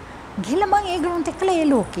පුළුවන්. ගිහලා මම ඒගොල්ලන්ට එක්කලා ඒ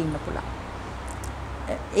ලෝකෙ ඉන්න පුළුවන්.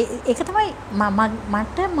 ඒක තමයි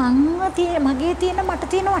මගේ තියෙන මට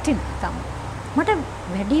තියෙන වටිනාකම. මට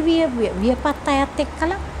වැඩි වියපත් අයත්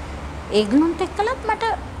එක්කලා ඒගොල්ලන්ට එක්කලත් මට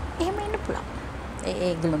එහෙම ඉන්න පුළුවන්.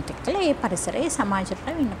 ඒගොල්ලන්ට එක්කලා ඒ පරිසරයේ සමාජයට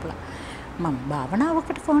ඉන්න පුළුවන්. මම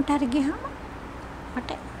භාවනාවකට කොහොමද හරි ගියාම මට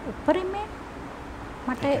උපරිමයෙන්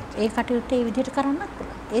මට ඒ කටයුතු ඒ විදිහට කරන්නත්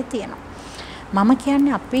පුළුවන්. ඒ තියෙනවා. මම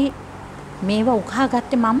කියන්නේ අපි මේවා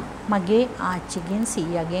උකහාගත්තේ මම මගේ ආච්චිගෙන්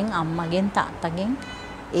සීයාගෙන් අම්මගෙන් තාත්තගෙන්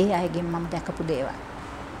ඒ අයගෙන් මම දැකපු දේවල්.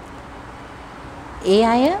 ඒ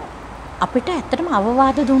අය අපිට ඇත්තටම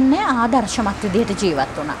අවවාද දුන්නේ ආදර්ශමත් විදිහට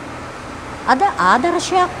ජීවත් වුණා. අද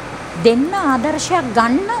ආදර්ශයක් දෙන්න ආදර්ශයක්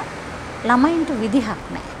ගන්න ළමයින්ට විදිහක්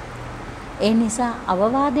නැහැ. ඒ නිසා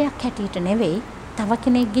අවවාදයක් හැටියට නෙවෙයි තව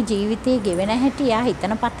කෙනෙක්ගේ ජීවිතයේ ගෙවෙන හැටි යා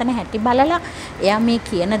හිතන පතන හැටි බලලා එයා මේ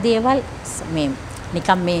කියන දේවල් මේ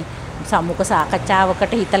නිකම් මේ සම්මුඛ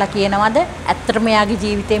සාකච්ඡාවකට හිතලා කියනවද ඇත්තටම එයාගේ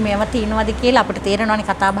ජීවිතේ මේව තියෙනවද කියලා අපිට තේරෙනවනේ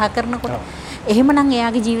කතා බහ කරනකොට. එහෙමනම්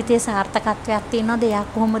එයාගේ ජීවිතයේ සාර්ථකත්වයක් තියෙනවද එයා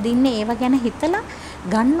කොහොමද ඉන්නේ ඒව ගැන හිතලා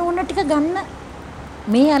ගන්න ඕන ටික ගන්න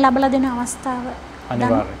මේ ලැබලා දෙන අවස්ථාව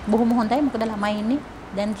අනිවාර්යයෙන් බොහොම හොඳයි. මොකද ළමයි ඉන්නේ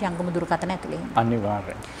දැන් ජංගම දුරකථන ඇතුලේ.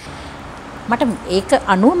 අනිවාර්යයෙන්. මට ඒක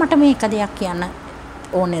අනුව මට මේක දෙයක් කියන්න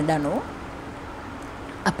ඕනේ දනෝ.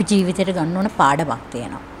 අපි ජීවිතේට ගන්න ඕන පාඩමක්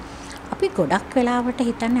තියෙනවා. අපි ගොඩක් වෙලාවට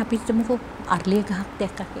හිතන්නේ අපි හිතමුකෝ අර්ලිය ගහක්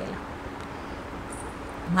දැක්කා කියලා.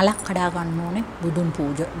 මලක් කඩා ගන්න ඕනේ බුදුන්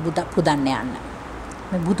පුදන්න යන්න.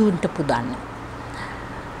 මේ බුදුන්ට පුදන්න.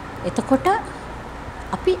 එතකොට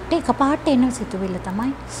අපිට එකපාරට එන සිතුවිල්ල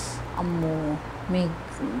තමයි අම්මෝ මේ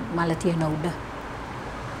මල තියෙන උඩ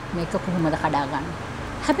මේක කොහොමද කඩා ගන්න.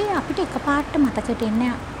 හැබැයි අපිට එකපාරට මතකෙට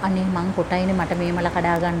එන්නේ අනේ මං කොටයිනේ මට මේ මල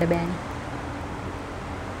කඩා ගන්න බෑනේ.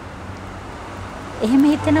 එහෙම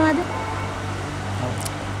හිතනවද?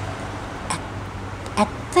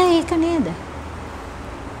 ඇත්ත ඒක නේද?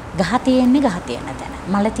 ගහ තියෙන්නේ ගහ තියෙන තැන.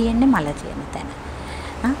 මල තියෙන්නේ මල තියෙන තැන.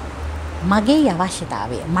 මගේ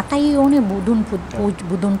අවශ්‍යතාවය මටයි ඕනේ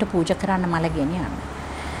බුදුන්ට පූජා කරන්න මල ගෙනියන්න.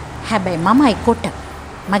 හැබැයි මමයි කොට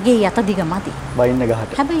මගේ යත දිග මදි. වයින්න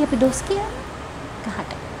ගහට. හැබැයි අපි දොස් කියන්නේ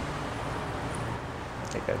ගහට.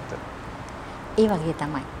 ඒක ඇත්ත. ඒ වගේ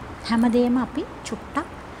තමයි. හැමදේම අපි චුට්ටක්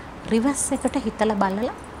රිවර්ස් එකට හිතලා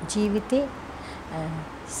බලලා ජීවිතේ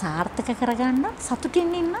සාර්ථක කරගන්න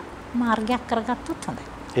සතුටින් ඉන්න මාර්ගයක් කරගත්තොත් හොඳයි.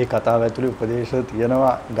 ඒ කතාව ඇතුලේ උපදේශ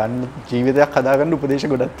තියෙනවා ගන්න ජීවිතයක් හදාගන්න උපදේශ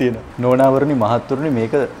ගොඩක් තියෙනවා. නෝනාවරුනි මහත්වරුනි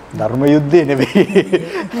මේක ධර්ම යුද්ධය නෙවෙයි.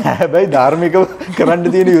 හැබැයි ධාර්මිකව කරන්න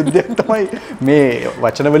තියෙන යුද්ධයක් තමයි මේ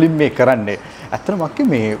වචන වලින් මේ කරන්නේ. ඇත්තටම අක්කේ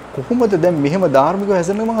මේ කොහොමද දැන් මෙහෙම ධාර්මිකව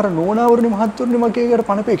හැසෙන්න මම අර නෝනාවරුනි මහත්වරුනි මගේ එකට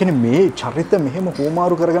පණපේ. ඒ කියන්නේ මේ චරිත මෙහෙම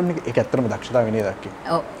හෝමාරු කරගන්න ඒක ඇත්තටම දක්ෂතාවය නේද අක්කේ?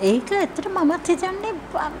 ඔව් ඒක ඇත්තටම මමත් හිතන්නේ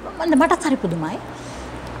මටත් හරි පුදුමයි.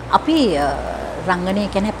 අපි රංගනය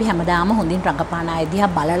කියන්නේ අපි හැමදාම හොඳින් රංගපාන අය දිහා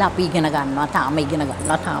බලලා අපි ඉගෙන ගන්නවා. තාම ඉගෙන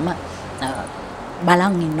ගන්නවා. තාම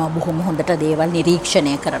බලන් ඉන්නවා. බොහොම හොඳට දේවල්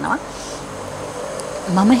නිරීක්ෂණය කරනවා.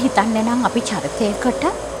 මම හිතන්නේ නම් අපි චරිතයකට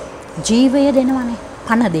ජීවය දෙනවනේ.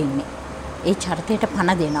 පණ දෙන්නේ. ඒ චරිතයට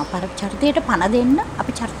පණ දෙනවා. චරිතයට පණ දෙන්න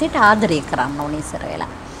අපි චරිතයට ආදරය කරන්න ඕනේ ඉස්සර වෙලා.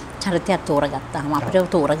 චරිතයක් තෝරගත්තාම අපිට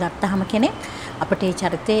තෝරගත්තාම කෙනෙක් අපිට ඒ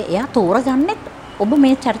චරිතය එයා තෝරගන්නෙත් ඔබ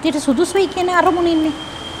මේ චරිතයට සුදුසුයි කියන අරමුණින්නේ.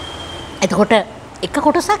 එතකොට එක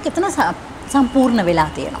කොටසක් එතන සම්පූර්ණ වෙලා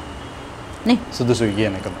තියෙනවා නේ සුදුසුයි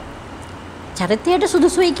කියන එකම චරිතයට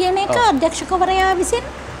සුදුසුයි කියන එක අධ්‍යක්ෂකවරයා විසින්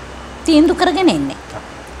තීන්දුව කරගෙන ඉන්නේ.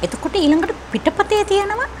 එතකොට ඊළඟට පිටපතේ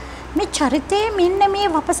තියෙනවා මේ චරිතයේ මෙන්න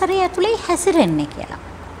මේ වපසරය ඇතුලේ හැසිරෙන්නේ කියලා.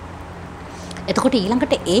 එතකොට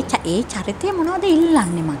ඊළඟට ඒ චරිතය මොනවද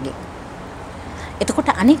ඉල්ලන්නේ මගේ? එතකොට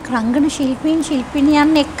අනික් රංගන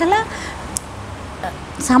ශිල්පිනියන් එක්කලා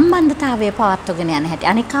සම්බන්ධතාවය පවත්වගෙන යන හැටි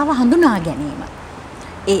අනිකාව හඳුනා ගැනීම.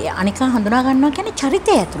 ඒ අනිකා හඳුනා ගන්නවා කියන්නේ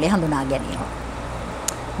චරිතය ඇතුලේ හඳුනා ගැනීම.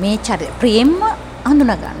 මේ ප්‍රේම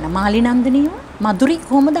හඳුනා ගන්න මාලිනන්දනියව මధుරි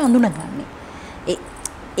කොහොමද අඳුනගන්නේ?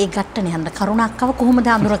 ඒ ගැට්ටනේ හන්ද කරුණාක්කව කොහොමද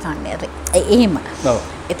අඳුරගන්නේ? එහෙම.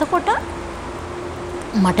 එතකොට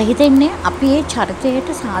මට හිතෙන්නේ අපි මේ චරිතයට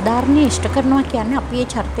සාධාරණීය ඉෂ්ට කරනවා කියන්නේ අපි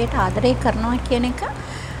මේ චරිතයට ආදරය කරනවා කියන එක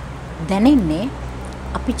දැනෙන්නේ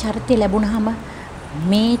අපි චරිතය ලැබුණාම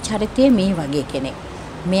මේ චරිතය මේ වගේ කෙනෙක්.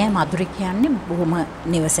 මෙයා මధుරි කියන්නේ බොහොම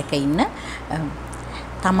නිවසක ඉන්න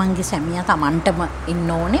තමන්ගේ සැමියා තමන්ටම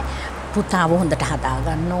ඉන්න ඕනේ, පුතාව හොඳට හදා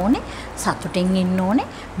ගන්න ඕනේ, සතුටින් ඉන්න ඕනේ.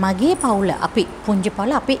 මගේ පවුල අපි පුංචි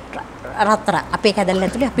පවුල අපි රත්තරන් අපේ කැදල්ල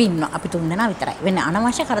ඇතුලේ අපි ඉන්නවා. අපි තුන් දෙනා විතරයි. වෙන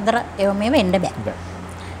අනවශ්‍ය කරදර ඒව මේව එන්න බෑ.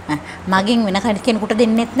 මගෙන් වෙන කෙනෙකුට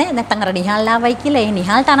දෙන්නෙත් නැහැ. නැත්නම් අර නිහාල් ආවයි කියලා ඒ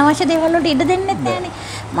නිහාල්ට අනවශ්‍ය දේවල් වලට ඉඩ දෙන්නෙත් නැහනේ.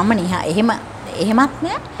 මම නිහා එහෙමත්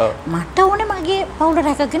නෑ. මට ඕනේ මගේ පවුල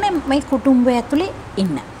රැකගෙන මේ කුටුම්බය ඇතුලේ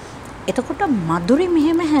ඉන්න. එතකොට මధుරි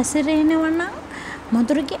මෙහෙම හැසිරෙනවා නම්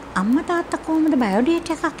මధుරිගේ අම්මා තාත්තා කොහොමද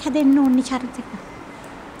බයෝඩේටා එකක් හැදෙන්න ඕනි චරිතෙක.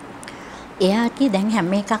 එයාගේ දැන්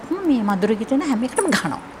හැම එකක්ම මේ මధుරිගේ තියෙන හැම එකටම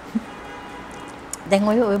ගහනවා. දැන්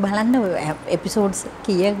ඔය බලන්න ඔය එපිසෝඩ්ස්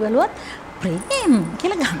කීයක් බලුවත් ප්‍රේම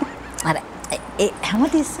කියලා ගහනවා. අර ඒ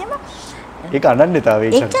හැමතිස්සෙම ඒක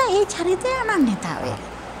අනන්‍යතාවය. ඒක ඒ චරිතයේ අනන්‍යතාවය.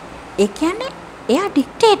 ඒ කියන්නේ එයා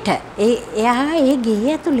ඩික්ටේටර්. එයා ඒ ගේ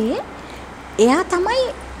ඇතුලේ එයා තමයි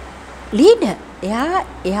ලීඩර්.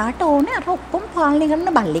 එයාට ඕනේ අර ඔක්කොම පාලනය කරන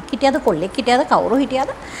බල්ලෙක් හිටියද කොල්ලෙක් හිටියද කවුරු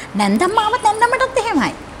හිටියද නැන්දම්මාවත් නැන්නමටත්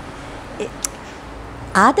එහෙමයි.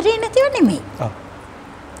 ආදරේ නැතිව නෙමෙයි.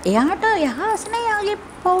 එයාට යහසන යාගේ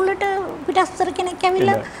පවුලට පිටස්තර කෙනෙක්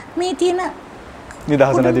ඇවිල්ලා මේ තියෙන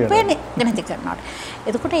නිදහස නැති කරනවා.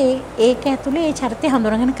 එතකොට ඒක ඇතුලේ ඒ චරිතය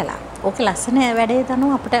හඳුනගෙන කළා. ඕකේ ලස්සන වැඩේ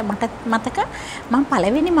තනුව අපිට මට මතක මම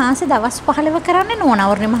පළවෙනි මාසේ දවස් 15 කරන්නේ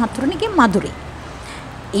නෝනවරුනි මහත්තුරුනිගේ මధుරි.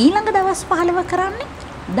 ඊළඟ දවස් 15 කරන්නේ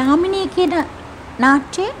දාමිනී කියන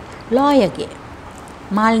නාට්‍යයේ ලෝයගේ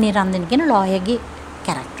මාල්නී රන්දන් කියන ලෝයගේ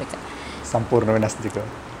කැරක්ටර් එක. සම්පූර්ණ වෙනස් දෙක.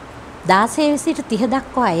 16 සිට 30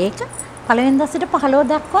 දක්වා ඒක පළවෙනි දවසට 15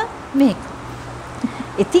 දක්වා මේක.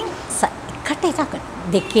 ඉතින් එකට එකක්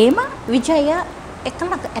දෙකේම විජය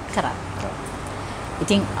එකම ඇඩ් කරා.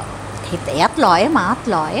 ඉතින් එයත් ලෝය මාත්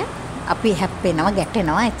ලෝය අපි හැප්පෙනවා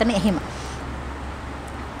ගැටෙනවා එතන එහෙම.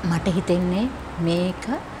 මට හිතෙන්නේ මේක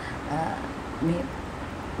මේ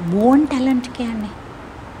බෝන් ටැලන්ට් කියන්නේ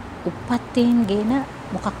උප්පත්තීන් ගේන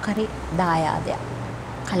මොකක් හරි දායාදයක්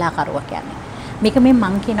කලාකරුවා කියන්නේ. මේක මේ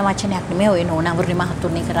මං කියන වචනයක් නෙමෙයි. ඔය නෝනවරුනි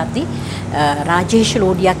මහත්තුරුනි කරද්දී රාජේෂ්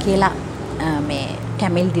ලෝඩියා කියලා මේ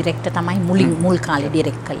ටැමිල් ඩිරෙක්ටර් තමයි මුල් කාලේ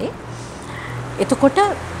ඩිරෙක්ට් කළේ. එතකොට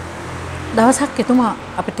දවසක් එතුමා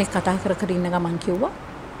අපිට කතා කර ඉන්න ගමන් කිව්වා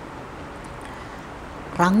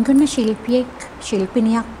රංගන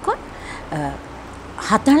ශිල්පිනියක්ව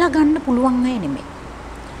හදලා ගන්න පුළුවන් අය නෙමෙයි.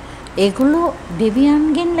 ඒගොල්ලෝ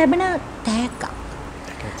දෙවියන්ගෙන් ලැබෙන තෑග්ගක්.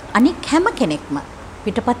 අනික හැම කෙනෙක්ම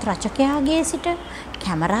පිටපත් රචකයාගේ සිට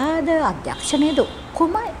කැමරාද අධ්‍යක්ෂණයද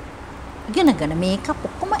ඔක්කොම ඉගෙනගෙන මේක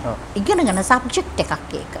ඔක්කොම ඉගෙනගෙන සබ්ජෙක්ට්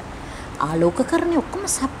එකක් ඒක. ආලෝකකරණය ඔක්කොම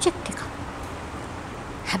සබ්ජෙක්ට් එකක්.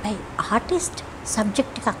 හැබැයි ආටිස්ට්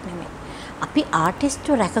සබ්ජෙක්ට් එකක් නෙමෙයි. අපි ආටිස්ට්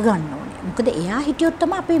රැක ගන්න ඕනේ. මොකද එයා හිටියොත්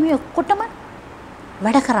තමයි අපි මේ ඔක්කොටම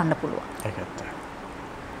වැඩ කරන්න පුළුවන්. ඒකත්.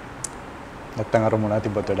 නැත්තම් අර මොනවා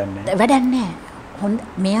තිබ්බත් වැඩක් නැහැ. වැඩක් නැහැ. හොඳ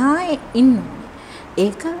මෙයා ඉන්න ඕනේ.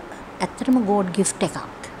 ඒක ඇත්තටම ගෝඩ් ගිෆ්ට් එකක්.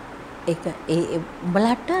 ඒක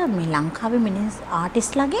උඹලට මේ ලංකාවේ මිනිස්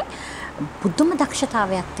ආටිස්ට්ලාගේ පුදුම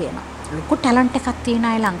දක්ෂතාවයක් තියෙනවා. ලොකු ටැලන්ට් එකක් තියෙන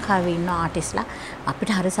අය ලංකාවේ ඉන්න ආටිස්ට්ලා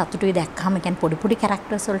අපිට හරි සතුටුයි දැක්කම. කියන්නේ පොඩි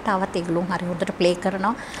කැරක්ටර්ස් වලට ආවත් ඒගොල්ලෝ හරි හොඳට ප්ලේ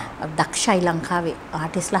කරනවා. දක්ෂයි ලංකාවේ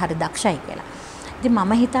ආටිස්ට්ලා හරි දක්ෂයි කියලා. ඉතින්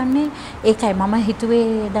මම හිතන්නේ ඒකයි මම හිතුවේ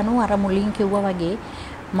දනු අර මුලින් කිව්වා වගේ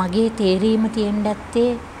මගේ තේරීම තියෙන්න ඇත්තේ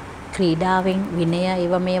ක්‍රීඩාවෙන් විනය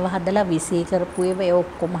ඒව මේව හදලා විසී කරපු ඒව ඒ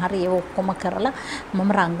ඔක්කොම හරි ඒ ඔක්කොම කරලා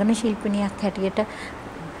මම රංගන ශිල්පිනියක් හැටියට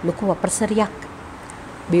ලොකු වපරසරියක්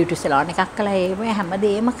බියුටි සලෝන් එකක් කළා ඒව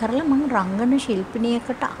හැමදේම කරලා මම රංගන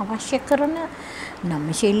ශිල්පිනියකට අවශ්‍ය කරන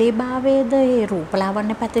නම්ශීලීභාවයේද ඒ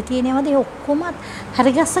රූපලාවන්‍ය පැත්තේ තියෙනවද ඒ ඔක්කොම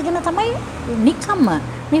හරිගස්සගෙන තමයි නිකම්ම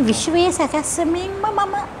මේ විශ්වයේ සැකැස්සෙමින්ම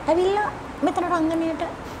මම ඇවිල්ලා මෙතන රංගනයට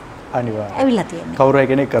අනිවාර්යයෙන් ඇවිල්ලා තියෙන්නේ. කවුරු හරි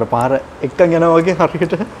කෙනෙක් කර පාර එක්කන් යනවා වගේ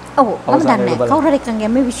හරියට. ඔව් මම දන්නේ කවුරු හරි එක්කන්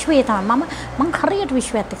යන්නේ විශ්වයේ තමයි මම හරියට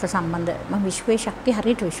විශ්වයත් එක්ක සම්බන්ධ මම විශ්වයේ ශක්තිය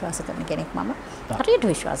හරියට විශ්වාස කරන කෙනෙක් මම හරියට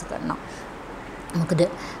විශ්වාස කරනවා. මොකද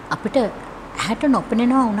අපිට ඇහැට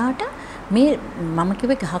නොපෙනෙනවා වුණාට මේ මම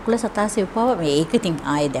කිව්වේ ගහකුල සතා සිව්පාව මේක ඉතින්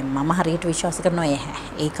ආයේ දැන් මම හරියට විශ්වාස කරනවා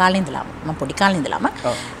ඒ කාලේ ඉඳලාම මම පොඩි කාලේ ඉඳලාම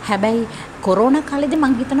හැබැයි කොරෝනා කාලේදී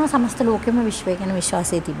මම හිතනවා සමස්ත ලෝකෙම විශ්වය ගැන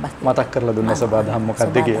විශ්වාසය තිබ්බා මතක් කරලා දුන්න සබාදහම්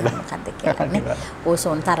මොකද්ද කියලා මොකද්ද කියලා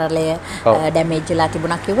ඕසෝන් තරලය ඩැමේජ් වෙලා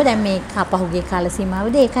තිබුණා කිව්වා දැන් මේ පහුගිය කාල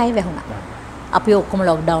සීමාවෙදී ඒකයි වැහුණා අපි ඔක්කොම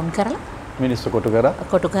ලොක්ඩවුන් කරලා මිනිස්සු කොටු කරා.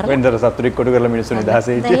 කොටු කරලා. වෙන්දර සතුරික් කොටු කරලා මිනිස්සු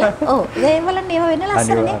නිදහසේ හිටියා. ඔව්. ඒවලන්නේ ඒව වෙන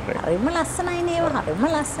ලස්සනනේ. හරිම ලස්සනයිනේ ඒව. හරිම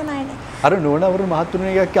ලස්සනයිනේ. අර නෝනවරුන්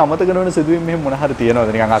මහත්තුරුණියගේ අමතක නොවන සිදුවීම් මෙහෙම මොන හරි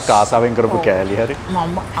තියනවද? නිකන් අක්ක ආසාවෙන් කරපු කෑලි හරි.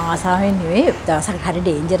 මම ආසාවෙන් නෙවෙයි. දවසක් හරි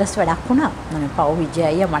ඩේන්ජරස් වැඩක් වුණා. මම පව්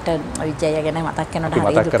විජයය මට විජයය ගැන මතක් වෙනකොට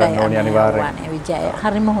හරි දුකයි. අනිවාර්යයෙන්. විජයය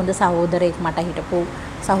හරිම හොඳ සහෝදරයෙක් මට හිටපු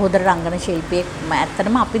සහෝදර රංගන ශිල්පියෙක්.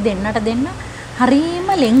 ඇත්තටම අපි දෙන්නට දෙන්න හරිම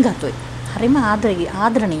ලෙන්ගතුයි. හරිම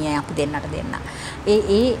ආදරණීයයි අපි දෙන්නට දෙන්න.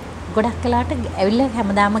 ඒ ගොඩක් කලාට ඇවිල්ලා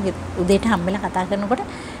හැමදාම උදේට හම්බෙලා කතා කරනකොට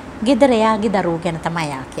ගෙදර එයාගේ දරුවෝ ගැන තමයි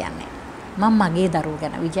එයා කියන්නේ. මම මගේ දරුවෝ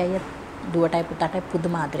ගැන විජය දුවටයි පුතාටයි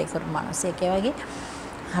පුදුම ආදරේ කරන මිනිහෙක් ඒ වගේ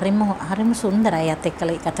හරිම සුන්දරයි යත්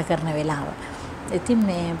එක්කලා ගත කරන වෙලාව. ඉතින්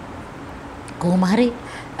මේ කොහොම හරි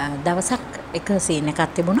දවසක් එක සීන් එකක්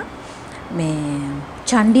තිබුණා. මේ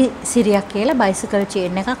චණ්ඩි සිරියක් කියලා බයිසිකල්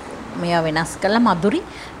චේන් එකක් මේවා වෙනස් කරලා මధుරි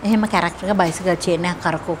එහෙම කැරක්ටර් එක බයිසිකල් චේන් එකක්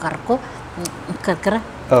කරකෝ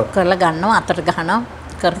කරලා ගන්නවා අතට ගහනවා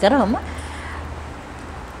කරවම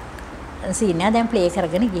සීන් එක දැන් ප්ලේ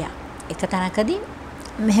කරගෙන ගියා. එක තැනකදී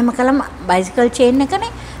මෙහෙම කළම බයිසිකල් චේන්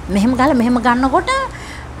එකනේ මෙහෙම ගාලා මෙහෙම ගන්නකොට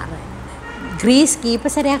අර ග්‍රීස් කීප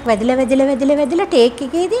සැරයක් වැදිලා ටේක්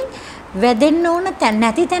එකේදී වැදෙන්න ඕන තැන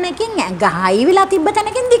නැති තැනකින් ගහයි වෙලා තිබ්බ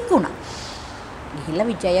තැනකින් දික් වුණා. ගිහිල්ලා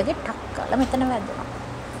විජයගේ ටක් කාලා මෙතන වැදුණා.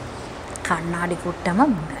 කන්නාඩි කුට්ටම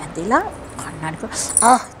වැදිලා කන්නාඩි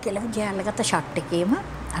කියලා විජය අල්ලගත්ත ෂට් එකේම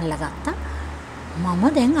අල්ලගත්තා. මම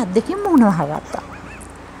දැන් අද්දකින් මුණ වහගත්තා.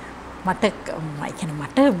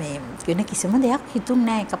 මට මේ වෙන කිසිම දෙයක් හිතුන්නේ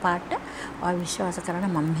නැහැ එකපාරට. ඔය විශ්වාස කරන්න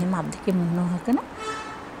මම මෙහෙම අද්දකින් මුණ වහගෙන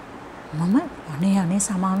මම අනේ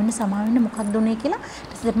සමාවෙන්න මොකක්ද උනේ කියලා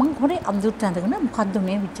ඊට මම හොරේ අඳුත් ඇඳගෙන මොකක්ද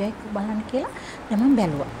උනේ විජය බලන්න කියලා දැන් මම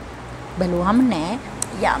බැලුවාම නෑ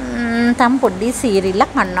යන්තම් පොඩි සීරිල්ල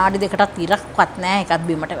කන්නාඩි දෙකටත් ඉරක්වත් නෑ එකත්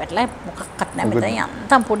බිමට වැටලා මොකක්වත් නෑ මෙතන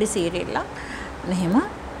යන්තම් පොඩි සීරිල්ල මෙහෙම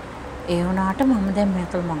ඒ වුණාට මම දැන්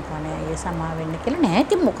මේකල මං කන්නේ ඒ සමාවෙන්න කියලා නෑ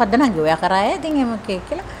ඉතින් මොකද්ද නංගි ඔයා කරාය ඉතින් එහෙම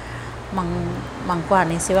කියලා මං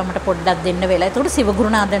කෝනේ සිවා මට පොඩ්ඩක් දෙන්න වෙලා. ඒකට සිව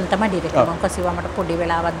ගුරුනාදන් තමයි ඩිරෙක්ටර්. මං කෝ සිවා මට පොඩි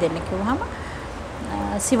වෙලාවක් දෙන්න කිව්වහම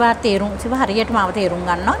සිවා හරියටම ආව තේරුම්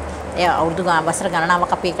ගන්නවා. ඒ අවුරුදු වසර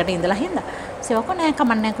ගණනාවක් අපි එකට ඉඳලා හින්දා. සිවා කෝ නෑ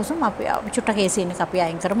කමන්නේ කුසුම අපි චුට්ටක් ඒ සීන් එක අපි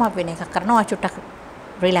අයින් කරමු අපි වෙන එකක් කරනවා චුට්ටක්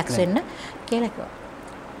රිලැක්ස් වෙන්න කියලා කිව්වා.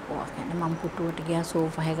 ඔය කියන්නේ මම පුටුවට ගියා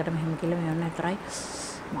සෝෆා එකකට මෙහෙම කියලා මෙන්න කරයි.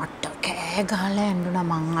 මට කෑ ගහලා ඇඬුණා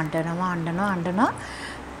මං අඬනවා.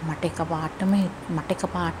 මට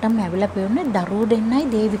එකපාරටම ඇවිල්ලා පෙවුනේ දරුවෝ දෙන්නයි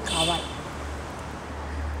දේවිකාවයි.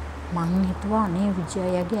 මං හිතුවා අනේ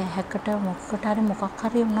විජයගේ ඇහැකට මොකකට හරි මොකක්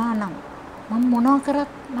හරි වුණා නම් මම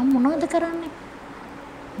මොනවද කරන්නේ?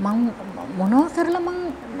 මං මොනව කරලා මං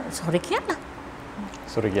සෝරි කියලා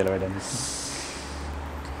වැඩන්නේ.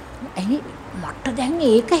 ඇයි මට දැන්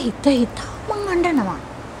ඒක හිතා මං අඬනවා.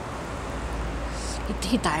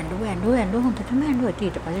 හිතා ඇඬුවා හොඳටම ඇඬුවා.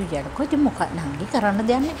 ඊට පස්සේ විජයකෝ ඉතින් මොකක්ද නංගි කරන්න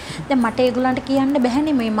දෙයක් නැහැ. දැන් මට ඒගොල්ලන්ට කියන්න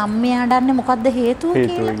බැහැනේ මේ මම මේ අඬන්නේ මොකද්ද හේතුව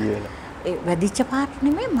කියලා. ඒ වැඩිච්ච පාට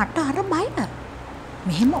නෙමෙයි මට අර බය.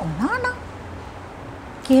 මෙහෙම වුණා නම්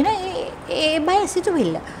කියන ඒ බය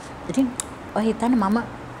සිතුවිල්ල. ඉතින් ඔය හිතන්න මම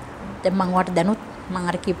දැන් මං වට දැනුත් මං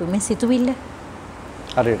අර කියපු මේ සිතුවිල්ල.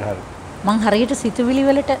 හරියට. මං හරියට සිතුවිලි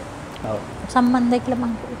වලට සම්බන්ධයි කියලා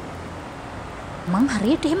මං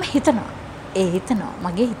හරියට එහෙම හිතනවා.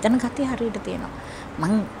 මගේ හිතන ගතිය හරියට තියෙනවා.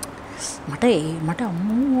 මට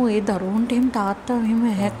අම්මෝ ඒ දරුවන්ට එහෙම තාත්තා මෙහෙම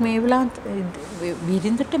හැක් මේ වෙලාවට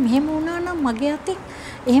වීරින්දට මෙහෙම වුණා නම් මගේ අතේ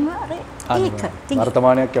එහෙම ඒක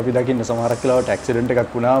වර්තමානයක් අපි දකින්න සමහරක් වෙලාවට ඇක්සිඩන්ට්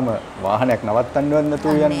එකක් වුණාම වාහනයක් නවත්තන්නවත්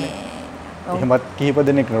නැතුව යන්නේ. එහෙමත් කිහිප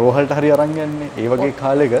දෙනෙක් රෝහලට හරි අරන් යන්නේ. ඒ වගේ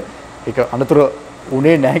කාලෙක ඒක අනතුරු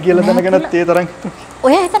උනේ නැහැ කියලා දැනගෙනත් ඒ තරම්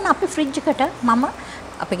ඔය හිතන්න අපි ෆ්‍රිජ් එකට මම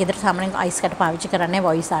අපේ ගෙදර සාමාන්‍යයෙන් අයිස් කට පාවිච්චි කරන්නේ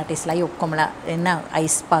වොයිස් ආටිස්ට්ලායි ඔක්කොමලා එන්න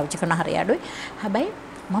අයිස් පාවිච්චි කරන හරිය අඩුයි. හැබැයි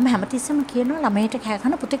මම හැමතිස්සෙම කියනවා ළමයට කෑ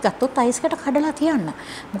ගන්න පුතේ ගත්තොත් අයිස් කට කඩලා තියන්න.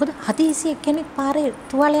 මොකද හදිසියෙ කෙනෙක් පාරේ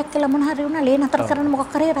තුවාලයක් කියලා මොන හරි වුණා ලේ නතර කරන්න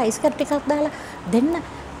මොකක් හරි අයිස් කට ටිකක් දාලා දෙන්න.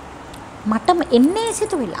 මටම එන්නේ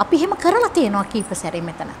සිතුවිල්ල. අපි එහෙම කරලා තියෙනවා කීප සැරේ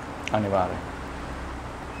මෙතන. අනිවාර්යයෙන්.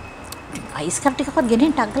 අයිස් කට ටිකක්වත්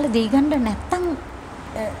ගෙනින් ටක් ගාලා දී ගන්න නැත්තම්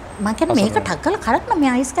මම කියන්නේ මේක ටක් ගාලා කරන්න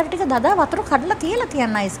මේ අයිස් කැට ටික දදා වතුර කඩලා තියලා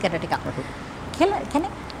තියන්න අයිස් කැට ටික කියලා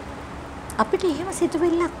කියන්නේ අපිට එහෙම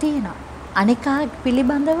සිතුවිල්ලක් තියෙනවා අනිකා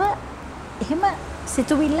පිළිබඳව එහෙම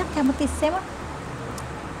සිතුවිල්ලක් හැමතිස්සෙම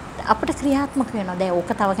අපිට ක්‍රියාත්මක වෙනවා දැන්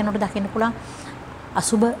ඕක තව කෙනෙකුට දකින්න පුළුවන්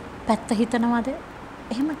අසුබ පැත්ත හිතනවාද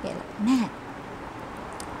එහෙම කියලා නෑ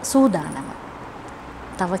සූදානම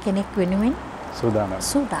තව කෙනෙක් වෙනුවෙන්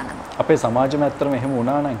සූදානම අපේ සමාජෙම ඇත්තටම එහෙම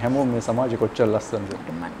වුණා නම් හැමෝම මේ සමාජෙ කොච්චර ලස්සනද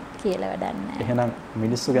මම කියලා වැඩක් නැහැ. එහෙනම්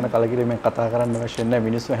මිනිස්සු ගැන කලකිරීමෙන් කතා කරන්න අවශ්‍ය නැහැ.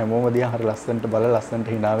 මිනිස්සු හැමෝම දිහා හරි ලස්සනට බලලා ලස්සනට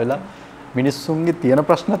hina වෙලා මිනිස්සුන්ගේ තියෙන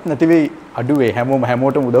ප්‍රශ්නත් නැති වෙයි අඩු වෙයි. හැමෝම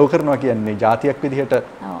හැමෝටම උදව් කරනවා කියන්නේ ජාතියක් විදිහට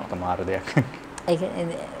තමාර දෙයක්. ඒක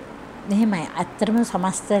එහෙමයි. ඇත්තටම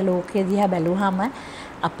සමස්ත ලෝකෙ දිහා බැලුවාම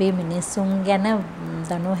අපේ මිනිස්සුන් ගැන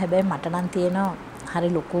දනෝ හැබැයි මට නම් තියෙනවා හරි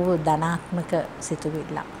ලොකු ධනාත්මක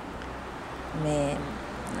සිතුවිල්ලක්. මේ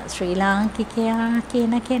ශ්‍රී ලාංකිකයා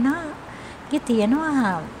කියන කෙනාගේ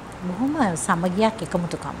තියෙනවා බොහොම සමගියක්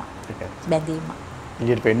එකමුතුකම. බැඳීම.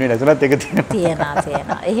 ඊට පෙන්වෙන්නේ නැතුණත් ඒක තියෙනවා.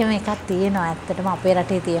 එහෙම එකක් තියෙනවා. ඇත්තටම අපේ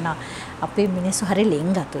රටේ තියෙනවා. අපේ මිනිස්සු හරි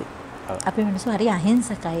ලෙන්ගතුයි. අපේ මිනිස්සු හරි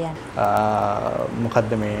අහිංසකයි.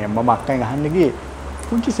 මොකද්ද මේ මම අක්කෙන් අහන්න ගියේ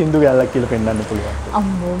පුංචි සින්දු ගැලක් කියලා පෙන්වන්න පුළුවන්.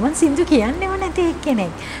 අම්මෝ මම සින්දු කියන්නේම නැති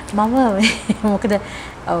එක්කෙනෙක්. මම මොකද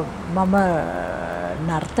මම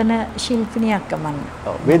නර්තන ශිල්පිනියක් මම.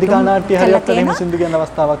 වේදිකා නාට්‍ය හරියට එහෙම සින්දු කියන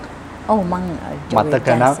අවස්ථාවක්. ඔව් මං මතක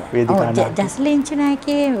නම් වේදිකා නාට්‍ය.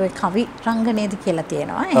 ජස්ලින්චනායකේ කවි රංගනයේදී කියලා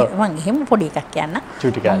තියෙනවා. මං එහෙම පොඩි එකක් කියන්න.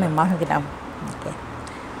 චුටි කියන්න. මම හිතනවා.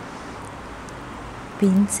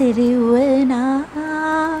 පින්සිරිවනා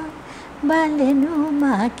බලනු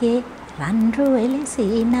මාගේ රන්රුවල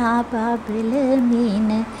සීනා බබලමින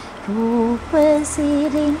රූප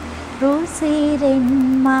සිරින් රුසිරෙන්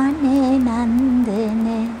මානේ නන්දන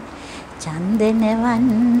චන්දනවන්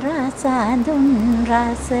රස දුන්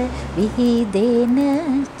රස විහිදෙන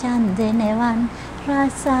චන්දනවන්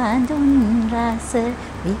රස දුන් රස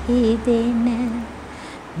විහිදෙන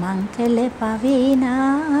මංකල පවිනා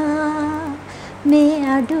මේ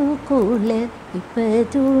අඩු කුල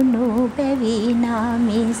ඉපදුණු බැවිනා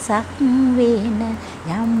මිසක් වෙන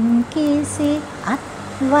යම් කිසි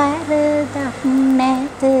අත්වරදක්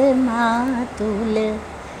නැත මා තුල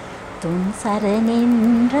තුන් සරණින්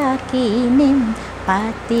රකින්නම්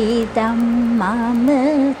පති ධම්මම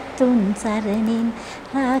තුන් සරණින්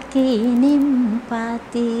රකින්නම්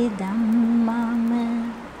පති ධම්මම.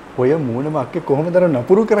 ඔය මූණම අක්කේ කොහොමද අර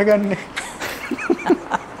නපුරු කරගන්නේ?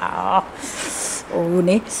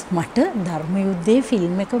 ඕනේ මට ධර්මයුද්ධයේ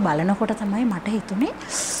ෆිල්ම් එක බලනකොට තමයි මට හිතුනේ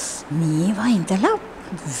මේවා ඉඳලා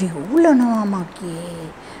වෙවුලනවා මගේ.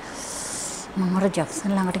 මම අර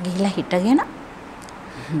ජැක්සන් ළඟට ගිහිල්ලා හිටගෙන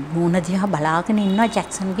මූණ දිහා බලාගෙන ඉන්නවා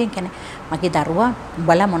ජැක්සන්ගෙන් කියන්නේ මගේ දරුවා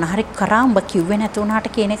උඹලා මොන හරි කරා උඹ කිව්වේ නැති වුණාට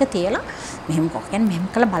කියන එක තියලා මෙහෙම කොහෙන් මෙහෙම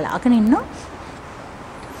කළා බලාගෙන ඉන්නවා.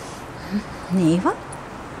 නේවා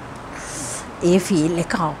ඒ ෆීල්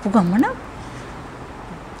එක ආපු ගමන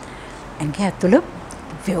එන්ගේ ඇතුළ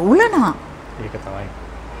වෙවුලනවා. ඒක තමයි.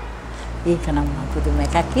 ඒක නම් පුදුම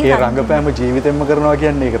එකක් කියලා. ඒ රංගපෑම ජීවිතෙන්ම කරනවා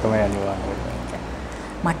කියන්නේ ඒක තමයි අනිවාර්යයෙන්.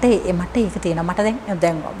 මට ඒක තියෙනවා. මට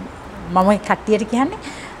දැන් මම කට්ටියට කියන්නේ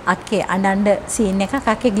අක්කේ අඬන්න සීන් එකක්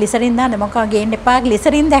අක්කේ ග්ලිසරින් දාන්න මොකක්ද ගේන්න එපා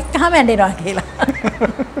ග්ලිසරින් දැක්කම ඇඬෙනවා කියලා.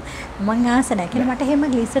 මං ආස නැහැ. කියන්නේ මට එහෙම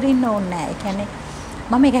ග්ලිසරින් ඕනේ නැහැ. ඒ කියන්නේ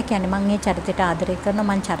මම ඒක කියන්නේ මං මේ චරිතයට ආදරය කරනවා.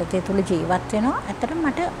 මං චරිතය තුල ජීවත් වෙනවා. ඇත්තටම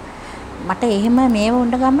මට එහෙම මේව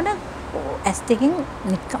උණ්ඩ ගමන ඇස් දෙකෙන්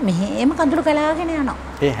මෙහෙම කඳුළු ගලාගෙන යනවා.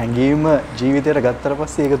 ඒ හැඟීම ජීවිතයට ගත්තට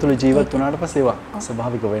පස්සේ ඒක තුල ජීවත් වුණාට පස්සේ ඒවා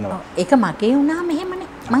ස්වභාවික වෙනවා. ඒක මගේ වුණාම එහෙමනේ.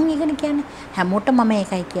 මම ඒකනේ කියන්නේ හැමෝටම මම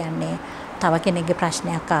ඒකයි කියන්නේ. තව කෙනෙක්ගේ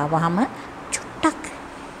ප්‍රශ්නයක් ආවහම චුට්ටක්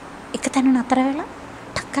එක තැන නතර වෙලා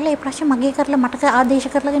ටක්කලා ඒ ප්‍රශ්නේ මගේ කරලා මට ආදේශ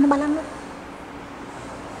කරලාගෙන බලන්න.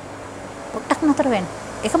 පොට්ටක් නතර වෙන්න.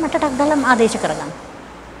 ඒක මට ටක් දාලා ආදේශ කරගන්න.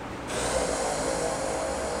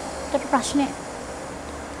 ඒකට ප්‍රශ්නේ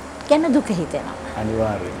ගැන දුක හිතෙනවා.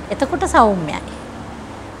 අනිවාර්යයෙන්. එතකොට සෞම්‍යයි.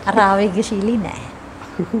 අර ආවේගශීලී නෑ.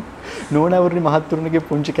 නෝනාවරුනි මහත්තුරුණගේ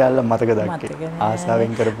පුංචි කැලල මතකද අක්කේ?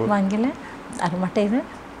 ආසාවෙන් කරපු. මංගල අර මට එන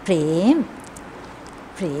ප්‍රේම්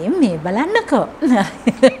මේ බලන්නකෝ.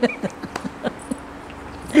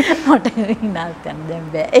 මට ඉන්නත් දැන්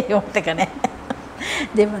බෑ. ඒක මතක නෑ.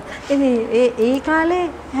 දෙම ඒ කාලේ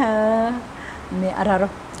මේ අර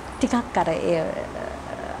ටිකක් අර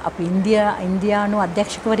අපි ඉන්දියානු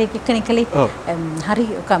අධ්‍යක්ෂකවරයෙක් එක්කනේ කලේ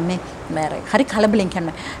හරි කලබලෙන්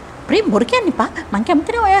කියන්නේ ප්‍රේම් බොරු කියන්න එපා මං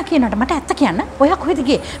කැමති නෑ ඔයා කියනට මට ඇත්ත කියන්න ඔයා කොහෙද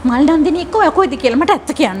ගියේ මල් නන්දිනී එක්ක ඔයා කොහෙද කියලා මට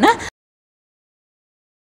ඇත්ත කියන්න